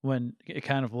it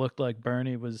kind of looked like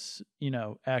Bernie was,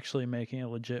 actually making a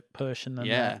legit push, and then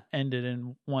that ended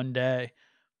in one day.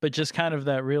 But just kind of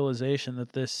that realization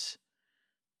that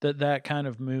that kind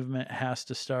of movement has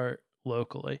to start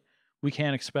locally. We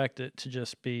can't expect it to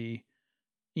just be,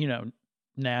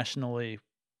 nationally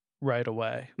right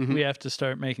away. We have to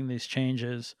start making these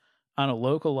changes on a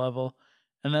local level,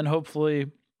 and then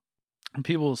hopefully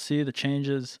people will see the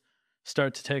changes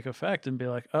start to take effect and be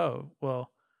like, oh,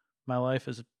 well, my life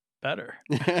is better.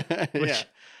 Which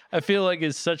I feel like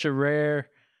is such a rare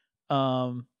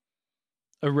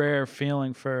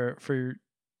feeling for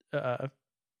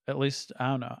at least, I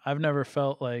don't know. I've never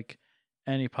felt like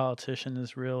any politician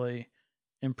has really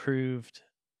improved,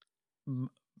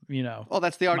 Well,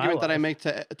 that's the argument that I make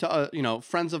to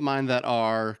friends of mine that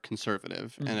are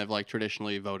conservative and have like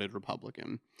traditionally voted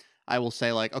Republican. I will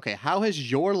say, like, okay, how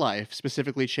has your life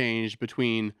specifically changed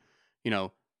between,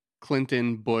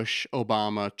 Clinton, Bush,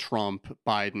 Obama, Trump,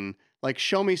 Biden? Like,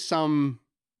 show me some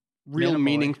real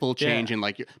meaningful change in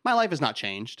like my life has not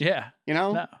changed. Yeah.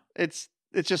 No. It's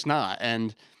just not.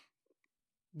 And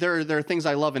there are things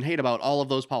I love and hate about all of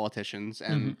those politicians.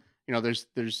 And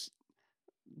there's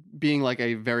being like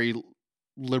a very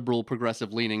liberal,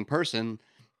 progressive leaning person,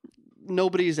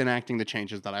 nobody's enacting the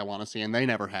changes that I want to see, and they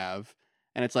never have.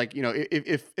 And it's like,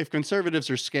 if conservatives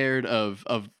are scared of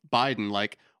Biden,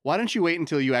 like, why don't you wait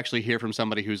until you actually hear from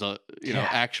somebody who's a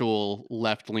actual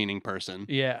left leaning person?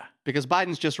 Yeah. Because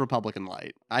Biden's just Republican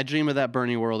light. I dream of that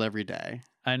Bernie world every day.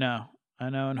 I know.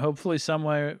 And hopefully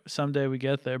someday we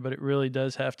get there, but it really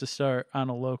does have to start on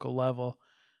a local level.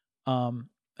 And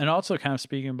also kind of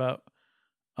speaking about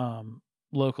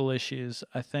local issues,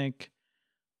 I think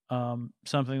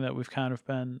something that we've kind of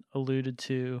been alluding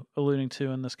to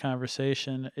in this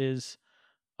conversation is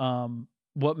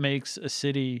what makes a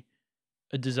city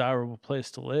a desirable place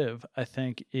to live, I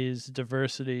think, is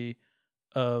diversity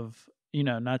of,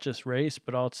 not just race,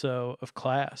 but also of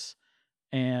class.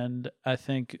 And I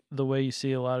think the way you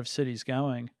see a lot of cities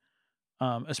going,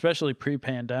 especially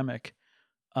pre-pandemic,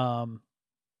 it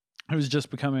was just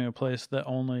becoming a place that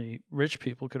only rich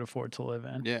people could afford to live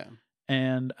in. Yeah.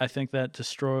 And I think that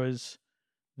destroys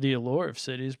the allure of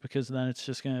cities, because then it's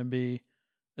just going to be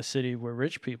a city where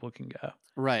rich people can go.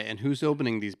 Right. And who's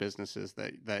opening these businesses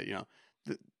that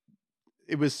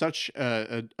it was such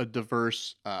a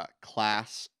diverse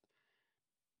class,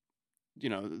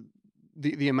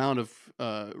 the amount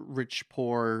of rich,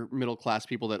 poor, middle class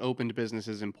people that opened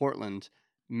businesses in Portland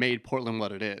made Portland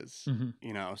what it is.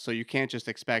 You know, so you can't just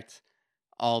expect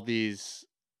all these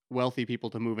wealthy people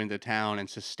to move into town and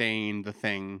sustain the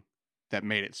thing that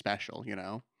made it special. You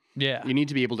know, you need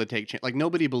to be able to take like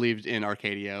nobody believed in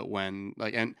Arcadia when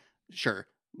like, and sure,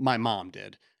 my mom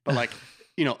did, but like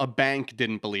you know, a bank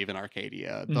didn't believe in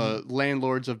Arcadia. The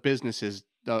landlords of businesses,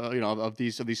 you know, of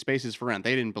these spaces for rent,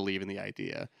 they didn't believe in the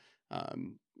idea.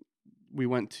 We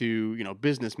went to, you know,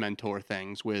 business mentor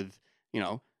things with, you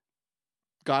know,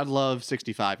 God loves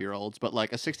 65-year-olds, but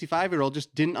like a 65-year-old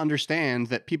just didn't understand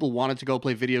that people wanted to go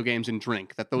play video games and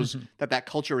drink, that those that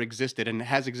culture existed and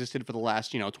has existed for the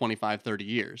last, you know, 25, 30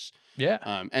 years.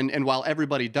 Yeah. And while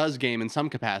everybody does game in some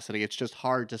capacity, it's just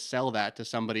hard to sell that to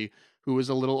somebody who is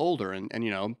a little older. And you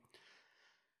know,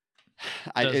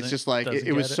 it's just like,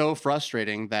 it was so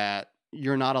frustrating that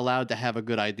you're not allowed to have a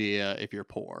good idea if you're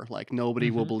poor. Like nobody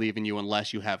will believe in you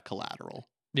unless you have collateral.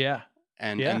 Yeah.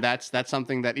 And that's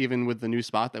something that even with the new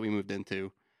spot that we moved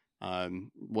into,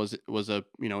 was a,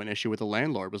 you know, an issue with the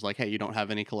landlord. Was like, hey, you don't have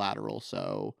any collateral,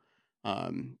 so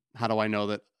how do I know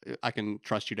that I can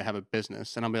trust you to have a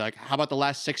business? And I'll be like, how about the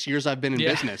last 6 years I've been in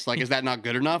business? Like, is that not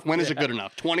good enough? When is it good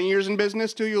enough? 20 years in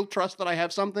business till you'll trust that I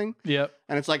have something? Yep.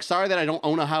 And it's like, sorry that I don't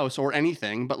own a house or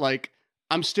anything, but like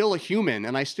I'm still a human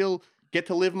and I still get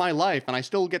to live my life and I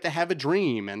still get to have a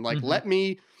dream, and like let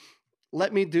me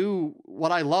do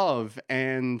what I love,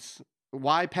 and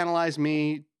why penalize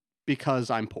me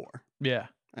because I'm poor? Yeah.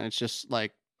 And it's just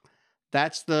like,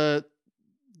 these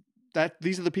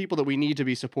are the people that we need to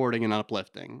be supporting and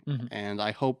uplifting. And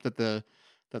I hope that the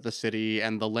city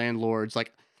and the landlords,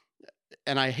 like,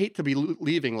 and I hate to be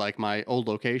leaving like my old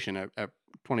location at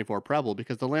 24 Preble,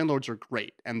 because the landlords are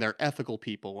great and they're ethical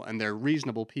people and they're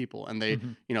reasonable people, and they,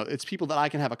 you know, it's people that I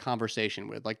can have a conversation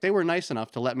with. Like, they were nice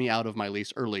enough to let me out of my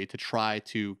lease early to try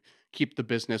to keep the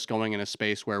business going in a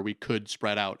space where we could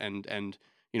spread out and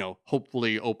you know,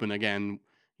 hopefully open again,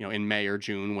 you know, in May or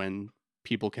June when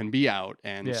people can be out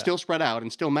and still spread out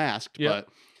and still masked. But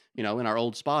you know, in our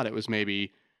old spot, it was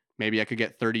maybe I could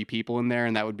get 30 people in there,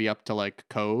 and that would be up to like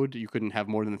code. You couldn't have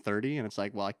more than 30. And it's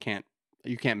like, well,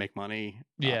 you can't make money.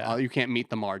 You can't meet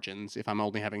the margins if I'm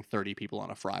only having 30 people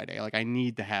on a Friday. Like, I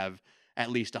need to have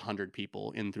at least 100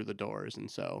 people in through the doors.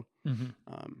 And so,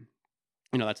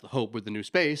 you know, that's the hope with the new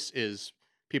space, is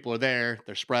people are there,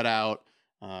 they're spread out.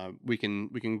 We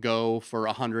can go for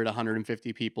 100,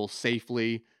 150 people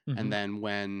safely. And then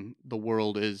when the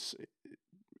world is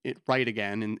right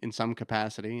again in some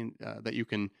capacity, that you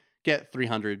can get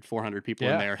 300, 400 people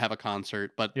in there, have a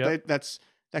concert. But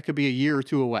that could be a year or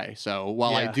two away. So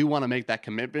while I do want to make that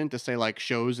commitment to say like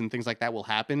shows and things like that will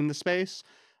happen in the space,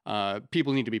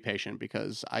 people need to be patient,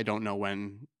 because I don't know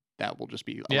when that will just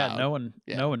be allowed. Yeah,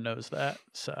 no one knows that.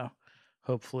 So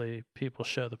hopefully people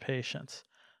show the patience.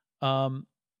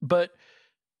 But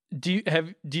do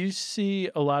you see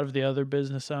a lot of the other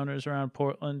business owners around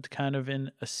Portland kind of in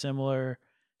a similar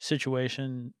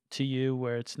situation to you,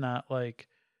 where it's not like,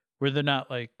 where they're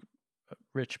not like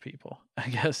rich people, I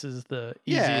guess is the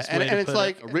easiest way to put it. And it's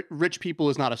like, rich people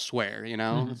is not a swear, you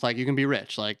know? It's like, you can be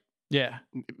rich. Like, yeah,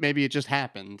 maybe it just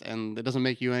happened and it doesn't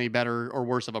make you any better or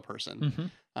worse of a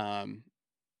person.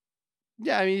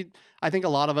 Yeah, I mean, I think a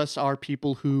lot of us are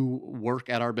people who work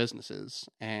at our businesses,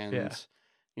 and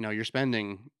you know, you're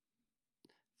spending,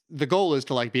 the goal is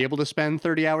to like be able to spend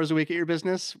 30 hours a week at your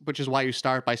business, which is why you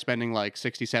start by spending like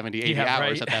 60, 70, 80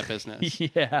 hours at that business. You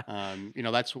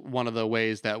know, that's one of the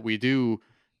ways that we do,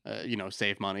 you know,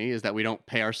 save money, is that we don't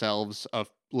pay ourselves a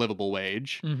livable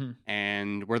wage,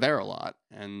 and we're there a lot.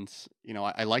 And, you know,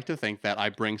 I like to think that I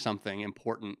bring something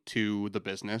important to the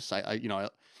business. You know,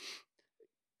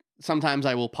 sometimes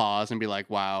I will pause and be like,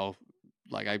 wow,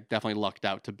 like I definitely lucked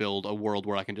out to build a world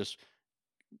where I can just,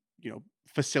 you know,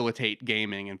 facilitate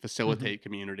gaming and facilitate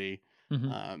community.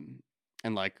 And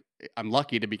like, I'm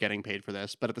lucky to be getting paid for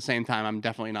this, but at the same time, I'm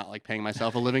definitely not like paying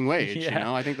myself a living wage. You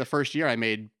know, I think the first year I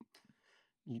made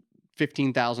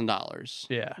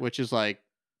 $15,000, which is like,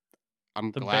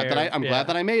 I'm glad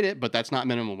that I made it, but that's not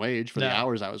minimum wage for the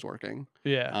hours I was working.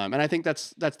 And I think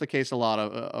that's the case a lot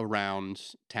of around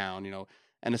town, you know,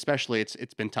 and especially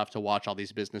it's been tough to watch all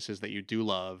these businesses that you do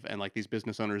love, and like these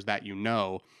business owners that, you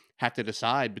know, have to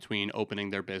decide between opening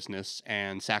their business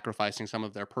and sacrificing some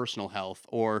of their personal health,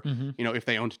 or, you know, if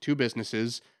they owned two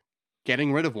businesses,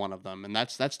 getting rid of one of them. And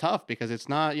that's tough, because it's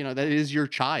not, you know, that is your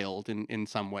child in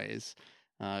some ways.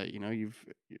 You know,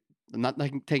 I'm not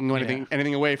like taking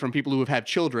anything away from people who have had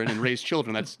children and raised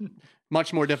children. That's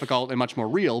much more difficult and much more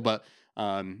real. But,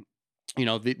 you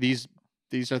know, these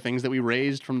are things that we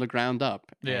raised from the ground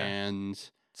up. And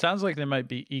Sounds like they might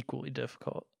be equally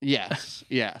difficult. Yes.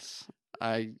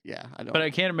 I don't. But I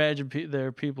can't imagine there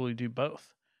are people who do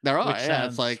both. There are. Which Yeah,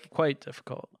 sounds it's like quite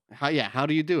difficult. how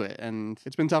do you do it? And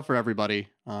it's been tough for everybody.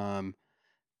 I'm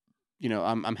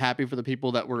happy for the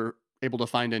people that were able to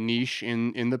find a niche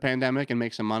in the pandemic and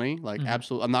make some money. Like,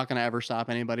 absolutely, I'm not going to ever stop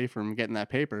anybody from getting that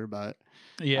paper, but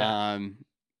it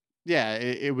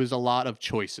was a lot of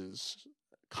choices,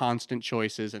 constant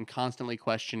choices, and constantly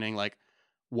questioning like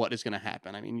what is going to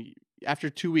happen. I mean, after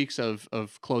 2 weeks of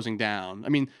closing down, I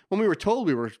mean, when we were told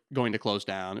we were going to close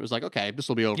down, it was like, okay, this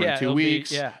will be over in 2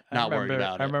 weeks. Not worried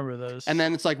about it. I remember those. And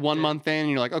then it's like 1 month in, and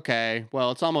you're like, okay,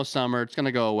 well, it's almost summer. It's going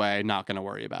to go away. Not going to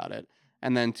worry about it.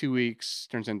 And then 2 weeks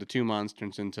turns into 2 months,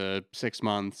 turns into 6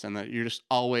 months. And that you're just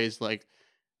always like,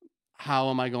 how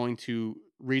am I going to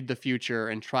read the future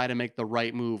and try to make the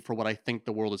right move for what I think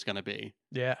the world is going to be?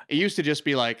 Yeah. It used to just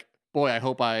be like, boy, I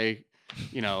hope I,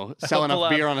 sell enough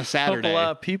beer on a Saturday. Hope a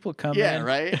lot of people come in. Yeah,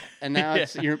 right? And now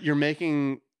it's you're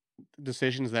making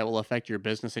decisions that will affect your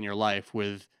business and your life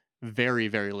with very,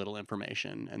 very little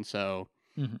information. And so,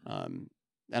 and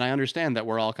I understand that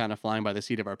we're all kind of flying by the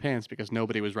seat of our pants because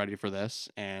nobody was ready for this.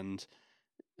 And,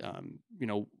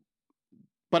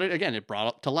 but it brought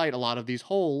up to light a lot of these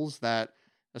holes that,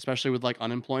 especially with like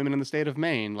unemployment in the state of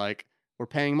Maine, like we're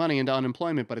paying money into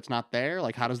unemployment, but it's not there.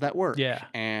 Like, how does that work? Yeah.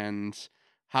 And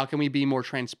how can we be more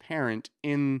transparent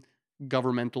in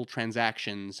governmental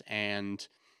transactions and,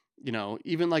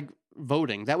 even like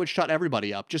voting? That would shut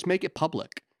everybody up. Just make it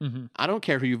public. I don't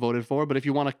care who you voted for, but if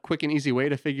you want a quick and easy way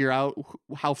to figure out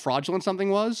how fraudulent something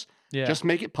was, just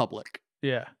make it public.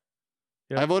 Yeah.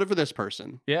 I voted for this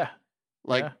person. Yeah.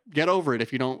 Get over it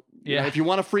if you don't. If you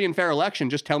want a free and fair election,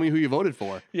 just tell me who you voted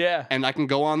for. Yeah. And I can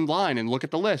go online and look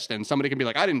at the list, and somebody can be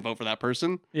like, I didn't vote for that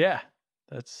person. Yeah.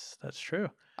 That's true.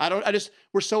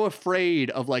 We're so afraid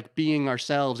of like being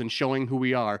ourselves and showing who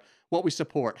we are, what we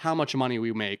support, how much money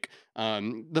we make,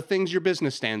 the things your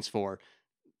business stands for.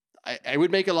 It would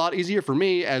make it a lot easier for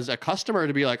me as a customer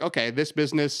to be like, okay, this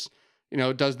business,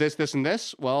 does this, this, and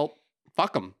this. Well,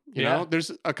 fuck them. You know,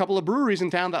 there's a couple of breweries in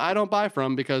town that I don't buy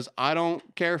from because I don't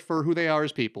care for who they are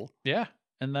as people. Yeah.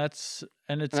 And it's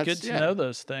good to know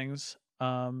those things.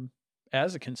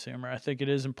 As a consumer, I think it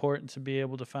is important to be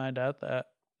able to find out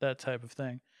that type of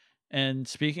thing. And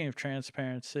speaking of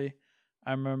transparency,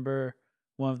 I remember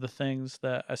one of the things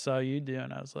that I saw you do,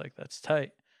 and I was like, that's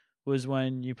tight, was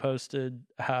when you posted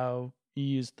how you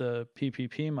used the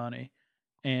PPP money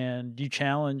and you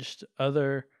challenged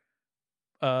other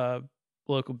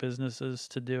local businesses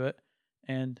to do it.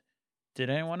 And did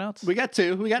anyone else? We got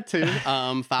two.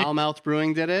 Foul Mouth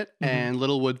Brewing did it, and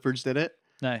Little Woodfords did it.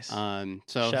 Nice. So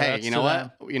Shout hey, outs you know to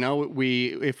what? them.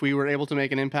 If we were able to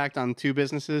make an impact on two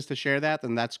businesses to share that,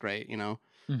 then that's great.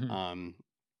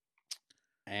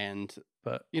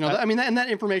 But that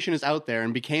information is out there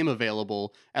and became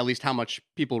available. At least how much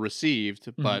people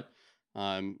received, but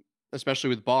especially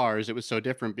with bars, it was so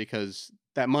different because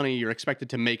that money, you're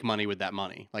expected to make money with that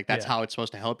money. Like that's how it's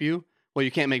supposed to help you. Well, you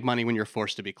can't make money when you're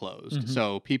forced to be closed.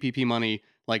 So PPP money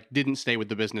didn't stay with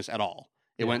the business at all.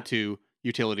 It went to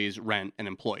utilities, rent, and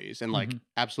employees. And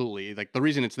absolutely, the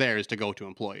reason it's there is to go to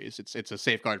employees. It's a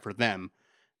safeguard for them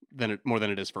more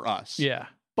than it is for us. Yeah.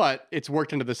 But it's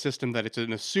worked into the system that it's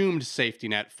an assumed safety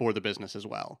net for the business as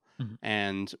well.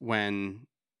 And when,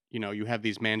 you have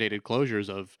these mandated closures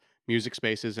of music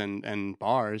spaces and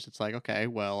bars, it's like, okay,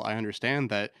 well, I understand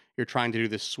that you're trying to do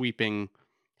this sweeping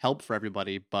help for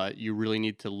everybody, but you really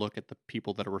need to look at the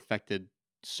people that are affected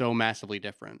so massively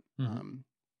different.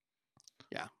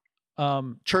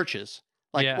 Churches,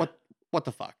 what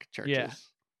the fuck, churches? Yeah.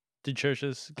 Did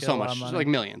churches get so a lot much, of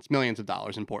money? millions of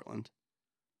dollars in Portland?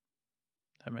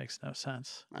 That makes no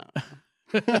sense.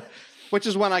 Which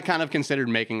is when I kind of considered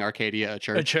making Arcadia a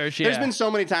church. A church, yeah. There's been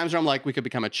so many times where I'm like, we could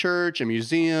become a church, a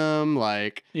museum,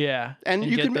 and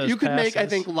you could make, I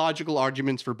think, logical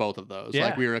arguments for both of those. Yeah.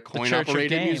 Like we were a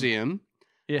coin-operated museum.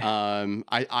 Yeah.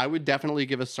 I would definitely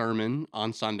give a sermon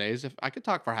on Sundays if I could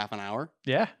talk for half an hour.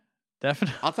 Yeah,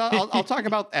 definitely. I'll talk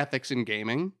about ethics in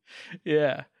gaming.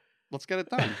 Yeah. Let's get it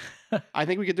done. I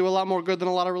think we could do a lot more good than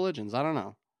a lot of religions. I don't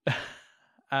know.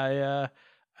 I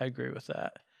agree with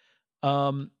that.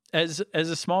 As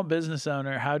a small business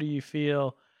owner, how do you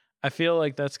feel? I feel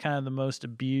like that's kind of the most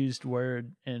abused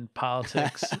word in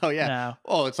politics. Oh yeah. Now.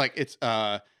 Oh, it's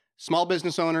small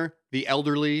business owner, the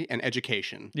elderly, and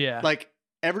education. Yeah.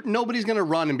 Nobody's gonna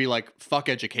run and be like, fuck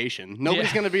education.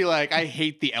 Nobody's gonna be like, I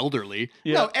hate the elderly.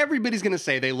 Yeah. No, everybody's gonna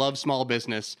say they love small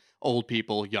business, old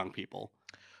people, young people.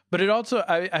 But it also,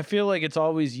 I feel like it's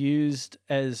always used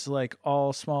as like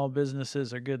all small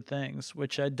businesses are good things,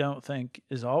 which I don't think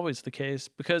is always the case,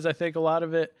 because I think a lot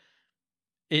of it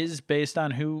is based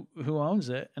on who owns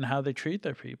it and how they treat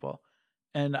their people.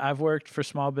 And I've worked for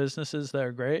small businesses that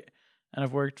are great, and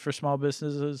I've worked for small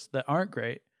businesses that aren't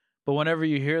great. But whenever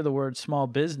you hear the word small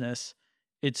business,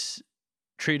 it's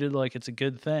treated like it's a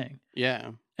good thing.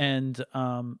 Yeah. And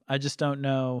I just don't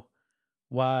know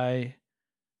why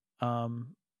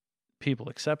people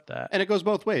accept that. And it goes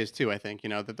both ways too, I think,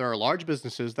 that there are large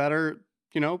businesses that are,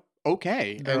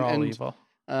 okay. They're all evil.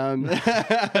 Yeah,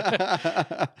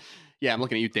 I'm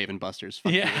looking at you, Dave and Buster's.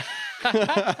 Fuck Yeah. you.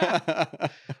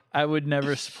 I would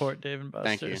never support Dave and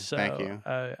Buster's. Thank you. So Thank you.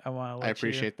 I want to I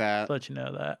appreciate that. let you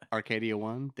know that. Arcadia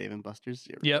 1, Dave and Buster's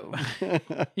 0. Yep.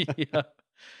 Yeah.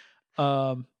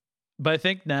 But I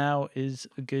think now is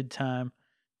a good time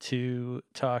to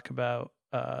talk about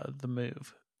the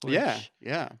move. Yeah.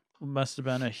 Must have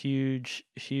been a huge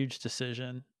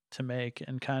decision to make,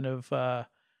 and kind of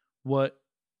what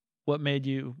made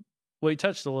you. Well, you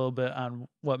touched a little bit on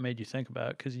what made you think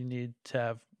about it, because you need to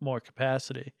have more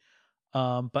capacity.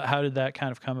 But how did that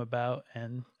kind of come about,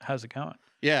 and how's it going?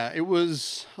 Yeah, it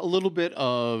was a little bit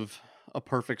of a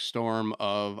perfect storm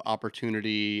of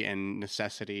opportunity and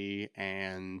necessity.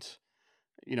 And,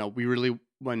 we really,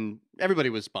 when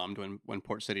everybody was bummed when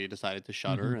Port City decided to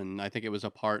shutter. Mm-hmm. And I think it was a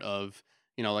part of,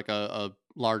 like a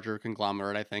larger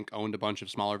conglomerate, I think, owned a bunch of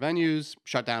smaller venues,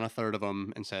 shut down a third of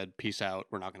them, and said, peace out,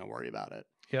 we're not going to worry about it.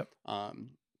 Yep.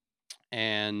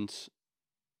 And,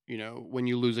 when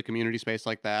you lose a community space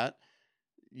like that,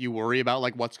 you worry about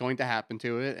like what's going to happen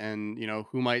to it, and,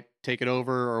 who might take it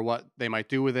over or what they might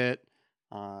do with it.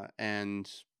 And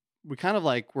we kind of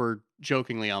like were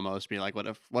jokingly almost be like, what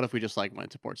if we just like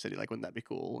went to Port City? Like, wouldn't that be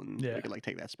cool? And we could like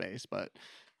take that space. But,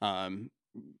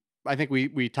 I think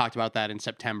we talked about that in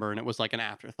September, and it was like an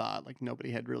afterthought. Like,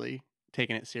 nobody had really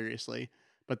taken it seriously.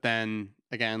 But then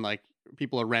again, like,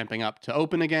 people are ramping up to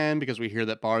open again, because we hear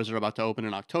that bars are about to open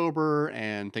in October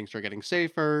and things are getting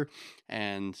safer.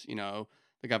 And,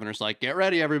 the governor's like, get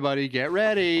ready, everybody, get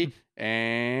ready.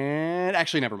 And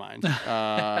actually, never mind.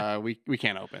 We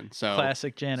can't open. So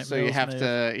classic Janet so Mills.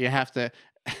 So you have to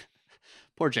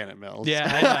poor Janet Mills.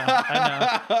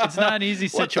 Yeah, I know. It's not an easy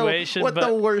situation. What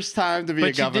the worst time to be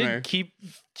a governor. She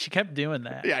kept doing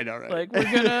that. Yeah, I know, right? Like, we're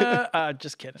gonna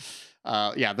just kidding.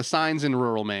 Yeah, the signs in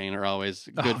rural Maine are always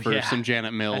good for some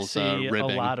Janet Mills I see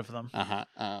ribbing. a lot of them.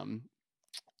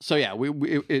 So yeah,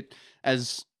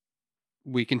 as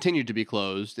we continued to be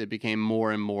closed, it became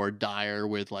more and more dire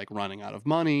with like running out of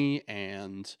money,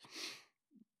 and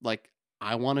like,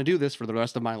 I want to do this for the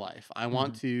rest of my life. I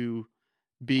want to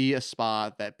be a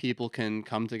spot that people can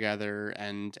come together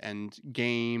and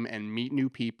game and meet new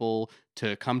people,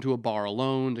 to come to a bar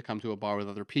alone, to come to a bar with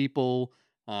other people.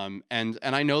 And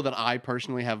I know that I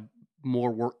personally have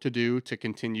more work to do to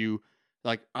continue.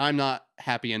 Like, I'm not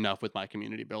happy enough with my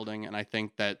community building, and I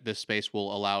think that this space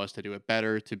will allow us to do it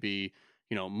better, to be,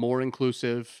 more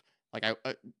inclusive. Like,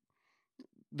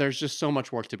 there's just so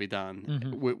much work to be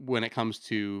done when it comes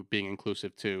to being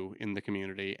inclusive too in the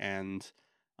community. And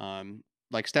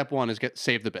like, step one is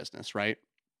save the business, right?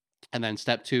 And then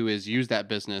step two is use that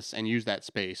business and use that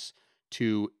space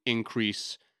to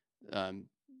increase,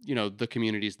 the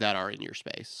communities that are in your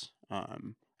space,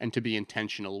 and to be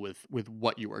intentional with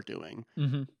what you are doing.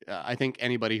 I think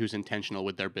anybody who's intentional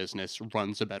with their business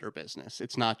runs a better business.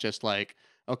 It's not just like,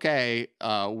 okay,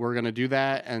 we're going to do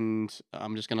that, and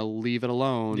I'm just going to leave it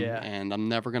alone. Yeah. And I'm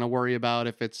never going to worry about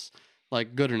if it's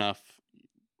like good enough.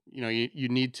 You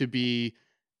need to be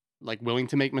like willing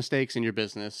to make mistakes in your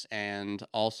business, and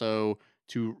also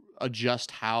to adjust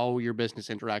how your business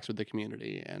interacts with the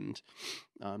community. And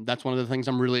that's one of the things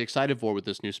I'm really excited for with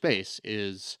this new space,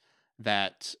 is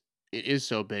that it is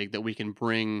so big that we can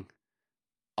bring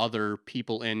other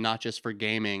people in, not just for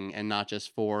gaming and not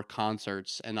just for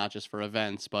concerts and not just for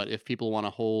events, but if people want to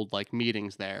hold like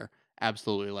meetings there,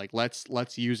 absolutely. Like,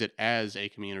 let's use it as a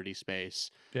community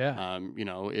space. Yeah.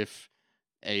 If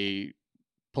a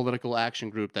political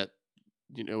action group that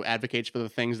advocates for the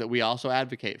things that we also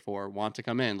advocate for want to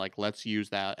come in, like, let's use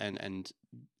that and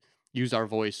use our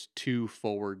voice to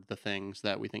forward the things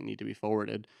that we think need to be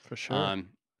forwarded. For sure.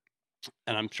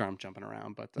 And I'm sure I'm jumping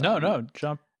around, but no,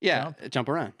 jump. Yeah, jump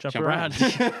around. Jump around.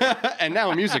 And now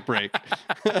a music break.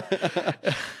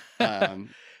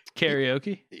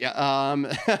 Karaoke.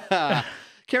 Yeah.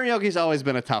 Karaoke's always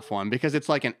been a tough one, because it's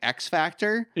like an X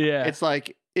factor. Yeah. It's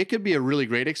like, it could be a really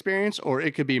great experience or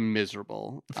it could be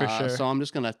miserable. For sure. So I'm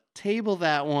just going to table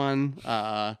that one.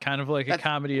 Kind of like a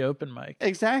comedy open mic.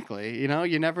 Exactly.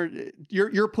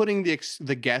 You're putting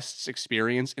the guest's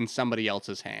experience in somebody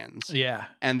else's hands. Yeah.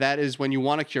 And that is when you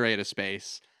want to curate a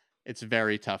space, it's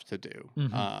very tough to do.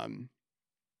 Mm-hmm.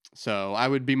 So I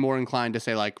would be more inclined to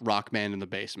say like rock band in the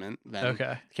basement than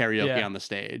karaoke on the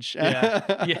stage.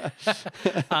 Yeah.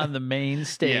 On the main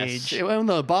stage. Yes. On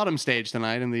the bottom stage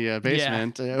tonight in the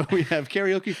basement, we have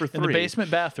karaoke for 3. In the basement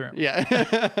bathroom. Yeah.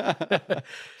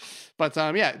 But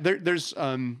there's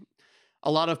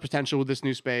a lot of potential with this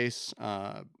new space.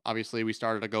 Obviously, we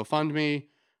started a GoFundMe,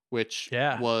 which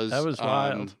that was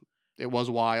wild. It was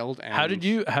wild. And how did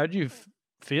you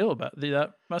feel about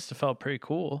that? Must have felt pretty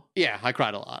cool. Yeah, I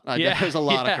cried a lot. There's a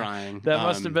lot of crying. That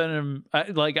must have been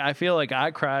I feel like I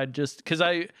cried just because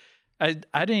I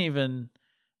didn't even.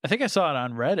 I think I saw it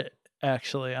on Reddit,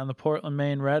 actually, on the Portland,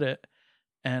 Maine Reddit,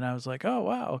 and I was like, oh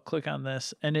wow, I'll click on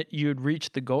this, and you had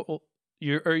reached the goal.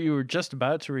 You were just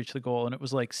about to reach the goal, and it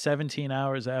was like 17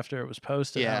 hours after it was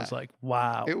posted. Yeah. I was like,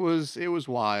 wow. It was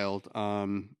wild.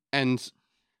 And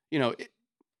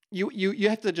you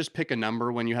have to just pick a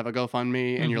number when you have a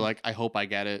GoFundMe, and you're like, I hope I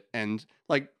get it. And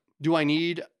like, do I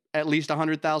need at least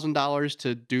 $100,000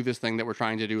 to do this thing that we're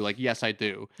trying to do? Like, yes, I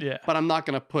do. Yeah. But I'm not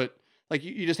going to put like,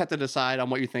 you just have to decide on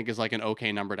what you think is like an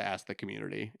okay number to ask the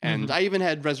community. And I even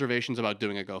had reservations about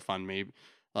doing a GoFundMe,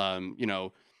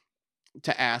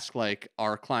 to ask like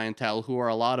our clientele, who are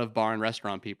a lot of bar and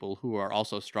restaurant people who are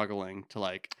also struggling, to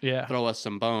like throw us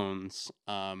some bones.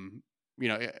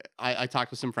 I talked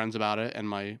to some friends about it, and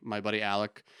my buddy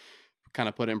Alec kind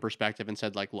of put it in perspective and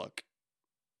said like, look,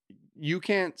 you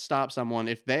can't stop someone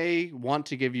if they want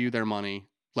to give you their money.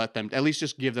 Let them, at least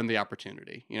just give them the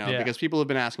opportunity, because people have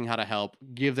been asking how to help,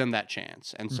 give them that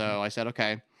chance. And so I said,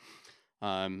 okay,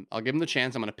 I'll give them the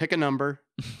chance. I'm going to pick a number,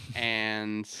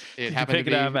 and it happened to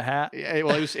be, it out of a hat.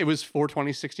 Well, it was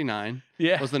 42069.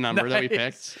 Yeah, was the number that we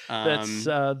picked. That's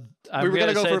we were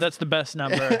going to say that's the best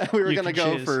number. We were going to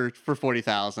go for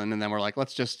 40,000, and then we're like,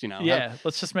 let's just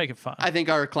let's just make it fun. I think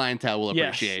our clientele will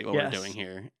appreciate what we're doing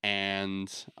here, and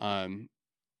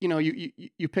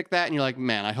you pick that, and you're like,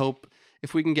 man, I hope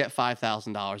if we can get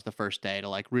 $5,000 the first day to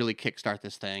like really kickstart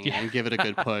this thing and give it a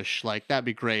good push, like that'd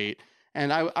be great.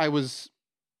 And I was,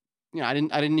 I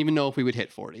didn't even know if we would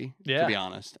hit 40, to be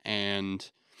honest. And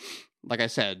like I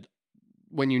said,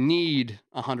 when you need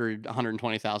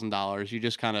 $120,000, you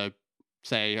just kind of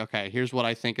say, okay, here's what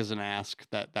I think is an ask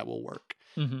that will work.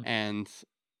 And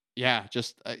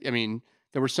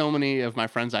there were so many of my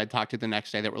friends I'd talked to the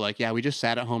next day that were like, yeah, we just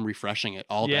sat at home refreshing it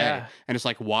all day. And it's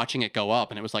like watching it go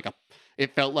up. And it was like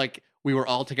it felt like we were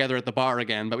all together at the bar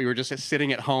again, but we were just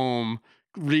sitting at home,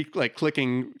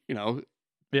 clicking,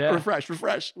 refresh.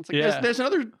 It's like, there's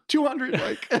another 200.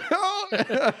 Like,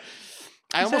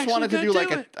 I almost wanted to do like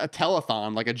a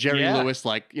telethon, like a Jerry Lewis,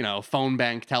 phone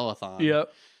bank telethon.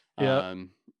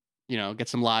 Get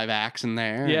some live acts in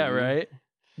there. Yeah. Right.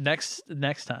 Next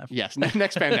time. Yes.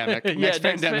 Next pandemic. Next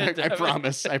pandemic. I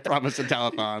promise a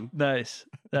telethon. Nice.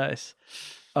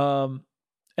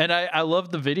 And I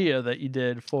love the video that you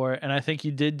did for it. And I think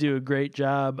you did do a great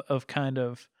job of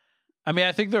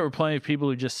I think there were plenty of people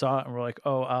who just saw it and were like,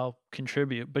 oh, I'll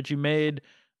contribute. But you made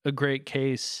a great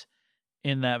case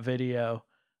in that video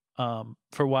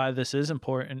for why this is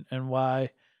important and why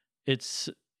it's,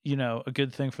 a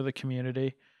good thing for the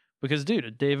community. Because,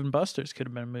 dude, Dave & Buster's could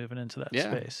have been moving into that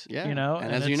space. Yeah.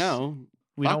 And as you know,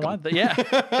 we don't want that.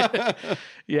 Yeah.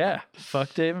 Yeah.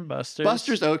 Fuck Dave & Buster's.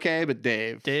 Buster's okay, but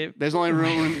Dave. There's only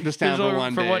room in this town for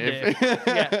one Dave.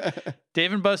 Yeah.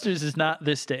 Dave & Buster's is not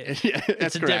this Dave. Yeah,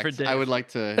 it's a different Dave. I would like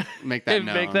to make that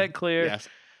known. Make that clear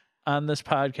on this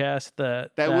podcast.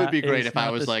 That would be great if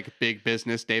I was like big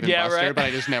business Dave & Buster, but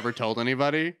I just never told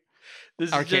anybody.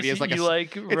 This Arcadia is like it's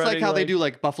like how they do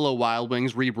like Buffalo Wild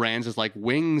Wings rebrands as like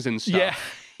wings and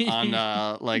stuff on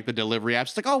like the delivery apps.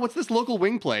 It's like, oh, what's this local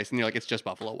wing place? And you're like, it's just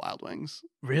Buffalo Wild Wings.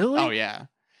 Really? Oh yeah. Dude,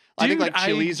 I think like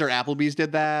Chili's or Applebee's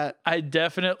did that. I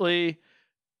definitely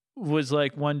was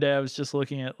like, one day I was just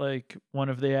looking at like one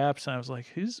of the apps and I was like,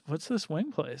 what's this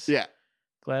wing place? Yeah.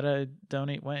 Glad I don't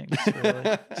eat wings.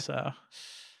 Really. So,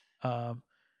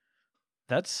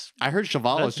 I heard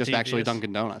Cheval is just devious. Actually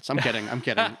Dunkin' Donuts. I'm kidding.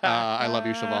 I love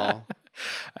you, Cheval.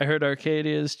 I heard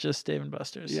Arcadia is just Dave &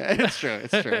 Buster's. Yeah, it's true.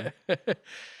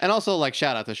 And also, like,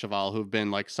 shout out to Cheval, who've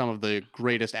been like some of the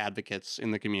greatest advocates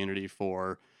in the community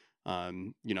for,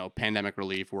 pandemic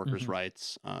relief, workers'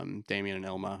 rights. Damien and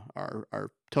Ilma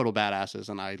are total badasses,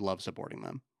 and I love supporting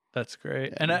them. That's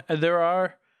great. Yeah. And there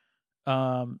are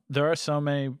so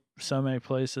many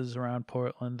places around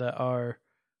Portland that are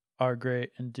are great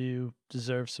and do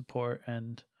deserve support,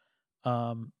 and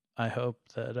I hope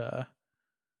that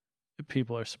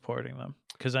people are supporting them,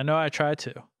 because I know I try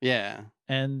to. Yeah.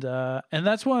 And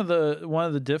that's one of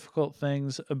the difficult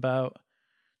things about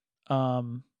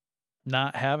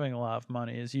not having a lot of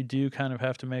money, is you do kind of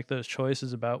have to make those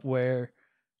choices about where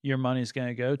your money's going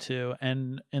to go to.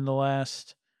 And in the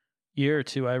last year or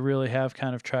two, I really have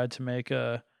kind of tried to make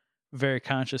a very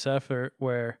conscious effort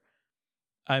where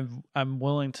I'm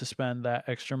willing to spend that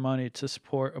extra money to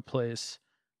support a place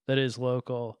that is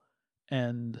local,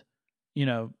 and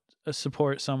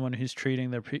support someone who's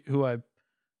treating who I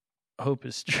hope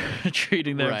is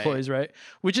treating their Right. employees right,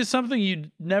 which is something you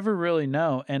never really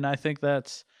know. And I think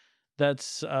that's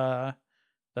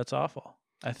awful.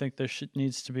 I think there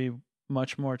needs to be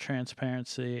much more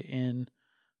transparency in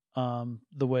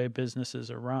the way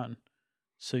businesses are run.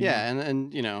 So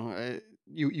and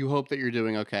you hope that you're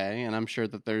doing okay, and I'm sure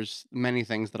that there's many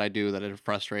things that I do that are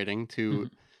frustrating to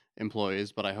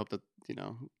employees, but I hope that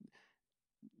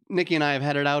Nikki and I have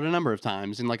had it out a number of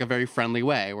times in like a very friendly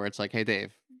way, where it's like, hey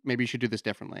Dave, maybe you should do this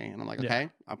differently, and I'm like, okay,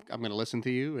 I'm going to listen to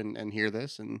you and hear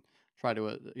this and try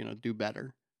to do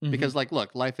better. Because like,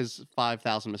 look, life is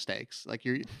 5,000 mistakes. Like,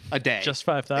 you're a day, just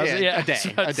 5,000, a day,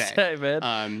 say,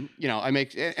 man. I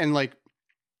make, and like,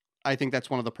 I think that's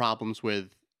one of the problems with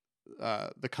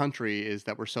the country, is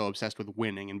that we're so obsessed with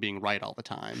winning and being right all the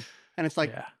time. And it's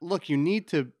like, look, you need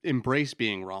to embrace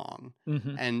being wrong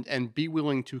and be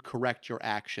willing to correct your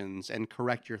actions and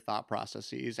correct your thought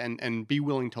processes and be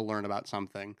willing to learn about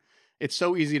something. It's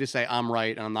so easy to say, I'm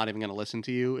right, and I'm not even going to listen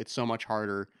to you. It's so much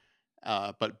harder,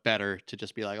 but better to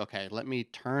just be like, okay, let me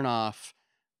turn off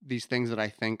these things that I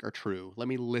think are true. Let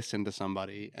me listen to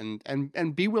somebody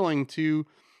and be willing to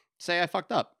say I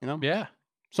fucked up, Yeah.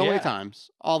 So many times,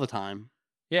 all the time.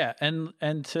 Yeah. And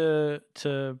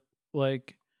to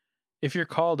like, if you're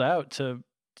called out, to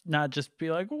not just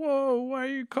be like, whoa, why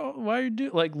are you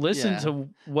doing, like, listen to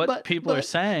what people are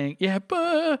saying. Yeah.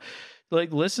 But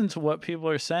like, listen to what people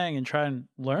are saying and try and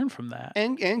learn from that.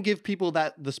 And give people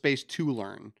the space to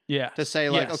learn. Yeah. To say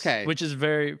like, okay. Which is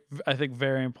I think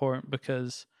very important,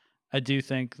 because I do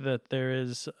think that there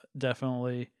is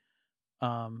definitely,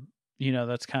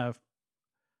 that's kind of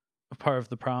a part of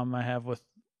the problem I have with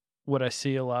what I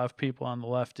see a lot of people on the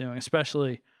left doing,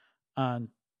 especially on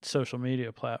social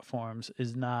media platforms,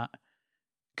 is not,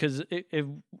 because it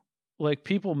like,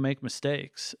 people make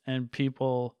mistakes, and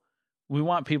we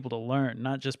want people to learn,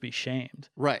 not just be shamed.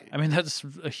 Right. I mean, that's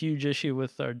a huge issue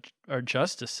with our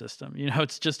justice system.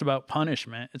 It's just about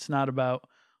punishment. It's not about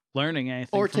learning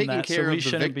anything or from taking that. care so we of the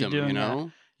shouldn't victim, be doing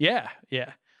that.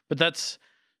 Yeah. But that's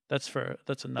for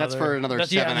another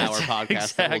 7-hour podcast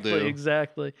exactly, that we'll do.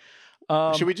 Exactly.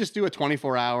 Should we just do a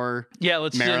 24-hour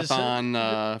let's marathon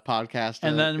podcast?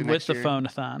 And then with the year?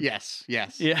 phone-a-thon. Yes.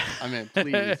 Yeah. I mean,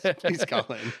 please call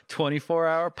in.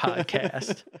 24-hour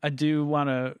podcast. I do want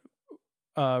to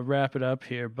wrap it up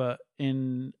here, but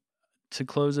to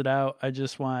close it out, I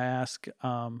just want to ask,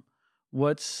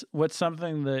 what's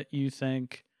something that you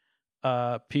think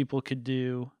people could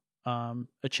do,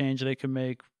 a change they could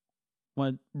make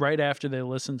right after they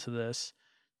listen to this,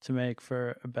 to make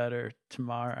for a better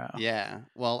tomorrow? Yeah.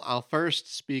 Well, I'll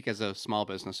first speak as a small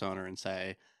business owner and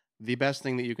say the best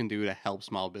thing that you can do to help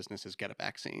small businesses get a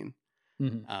vaccine.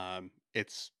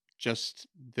 It's just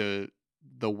the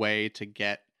way to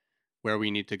get where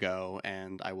we need to go.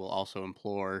 And I will also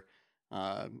implore,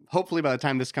 hopefully by the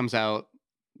time this comes out,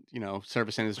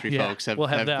 service industry folks have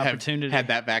the opportunity, had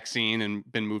that vaccine and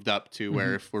been moved up to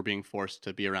where, if we're being forced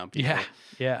to be around people,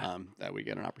 that we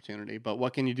get an opportunity. But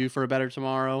what can you do for a better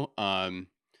tomorrow?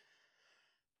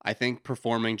 I think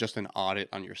performing just an audit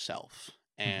on yourself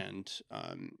and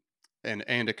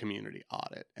a community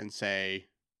audit, and say,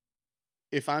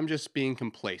 if I'm just being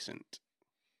complacent,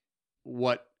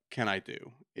 what can I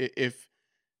do? If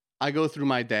I go through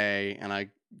my day and I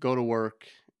go to work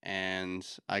and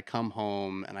I come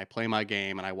home and I play my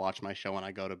game and I watch my show and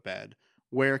I go to bed,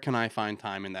 where can I find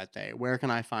time in that day? Where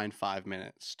can I find 5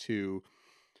 minutes to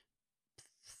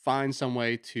find some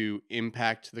way to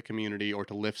impact the community or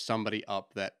to lift somebody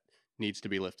up that needs to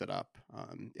be lifted up?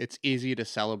 It's easy to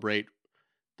celebrate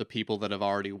the people that have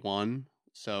already won,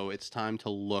 so it's time to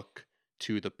look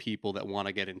to the people that want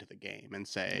to get into the game and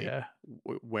say,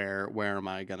 where am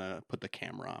I gonna put the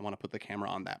camera? I want to put the camera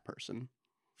on that person.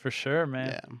 For sure, man.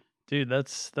 Yeah. Dude,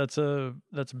 that's a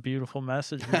beautiful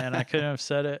message, man. I couldn't have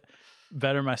said it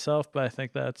better myself, but I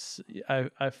think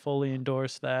I fully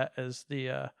endorse that as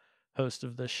the host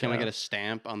of this show. Can I get a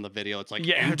stamp on the video? It's like,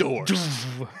 endorsed.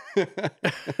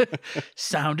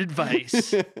 Sound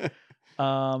advice.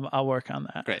 I'll work on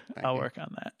that. Great. I'll work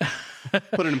on that.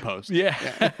 Put it in post. Yeah.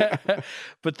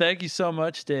 But thank you so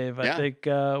much, Dave. I think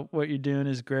what you're doing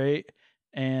is great.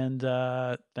 And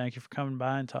thank you for coming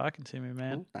by and talking to me,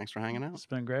 man. Cool. Thanks for hanging out. It's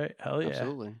been great. Hell yeah.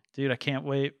 Absolutely. Dude, I can't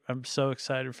wait. I'm so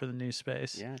excited for the new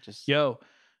space. Yeah, just Yo,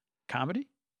 comedy?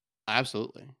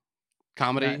 Absolutely.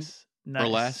 Comedy, Nice.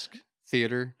 burlesque,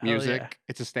 theater, Hell music. yeah.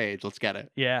 It's a stage. Let's get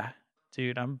it. Yeah.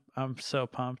 Dude, I'm so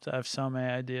pumped. I have so many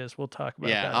ideas. We'll talk about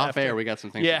that. Off after. air, we got some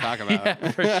things to talk about.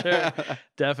 Yeah, for sure.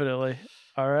 Definitely.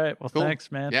 All right. Well, Cool. thanks,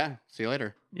 man. Yeah. See you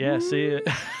later. Yeah, see you.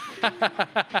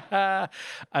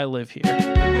 I live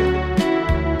here.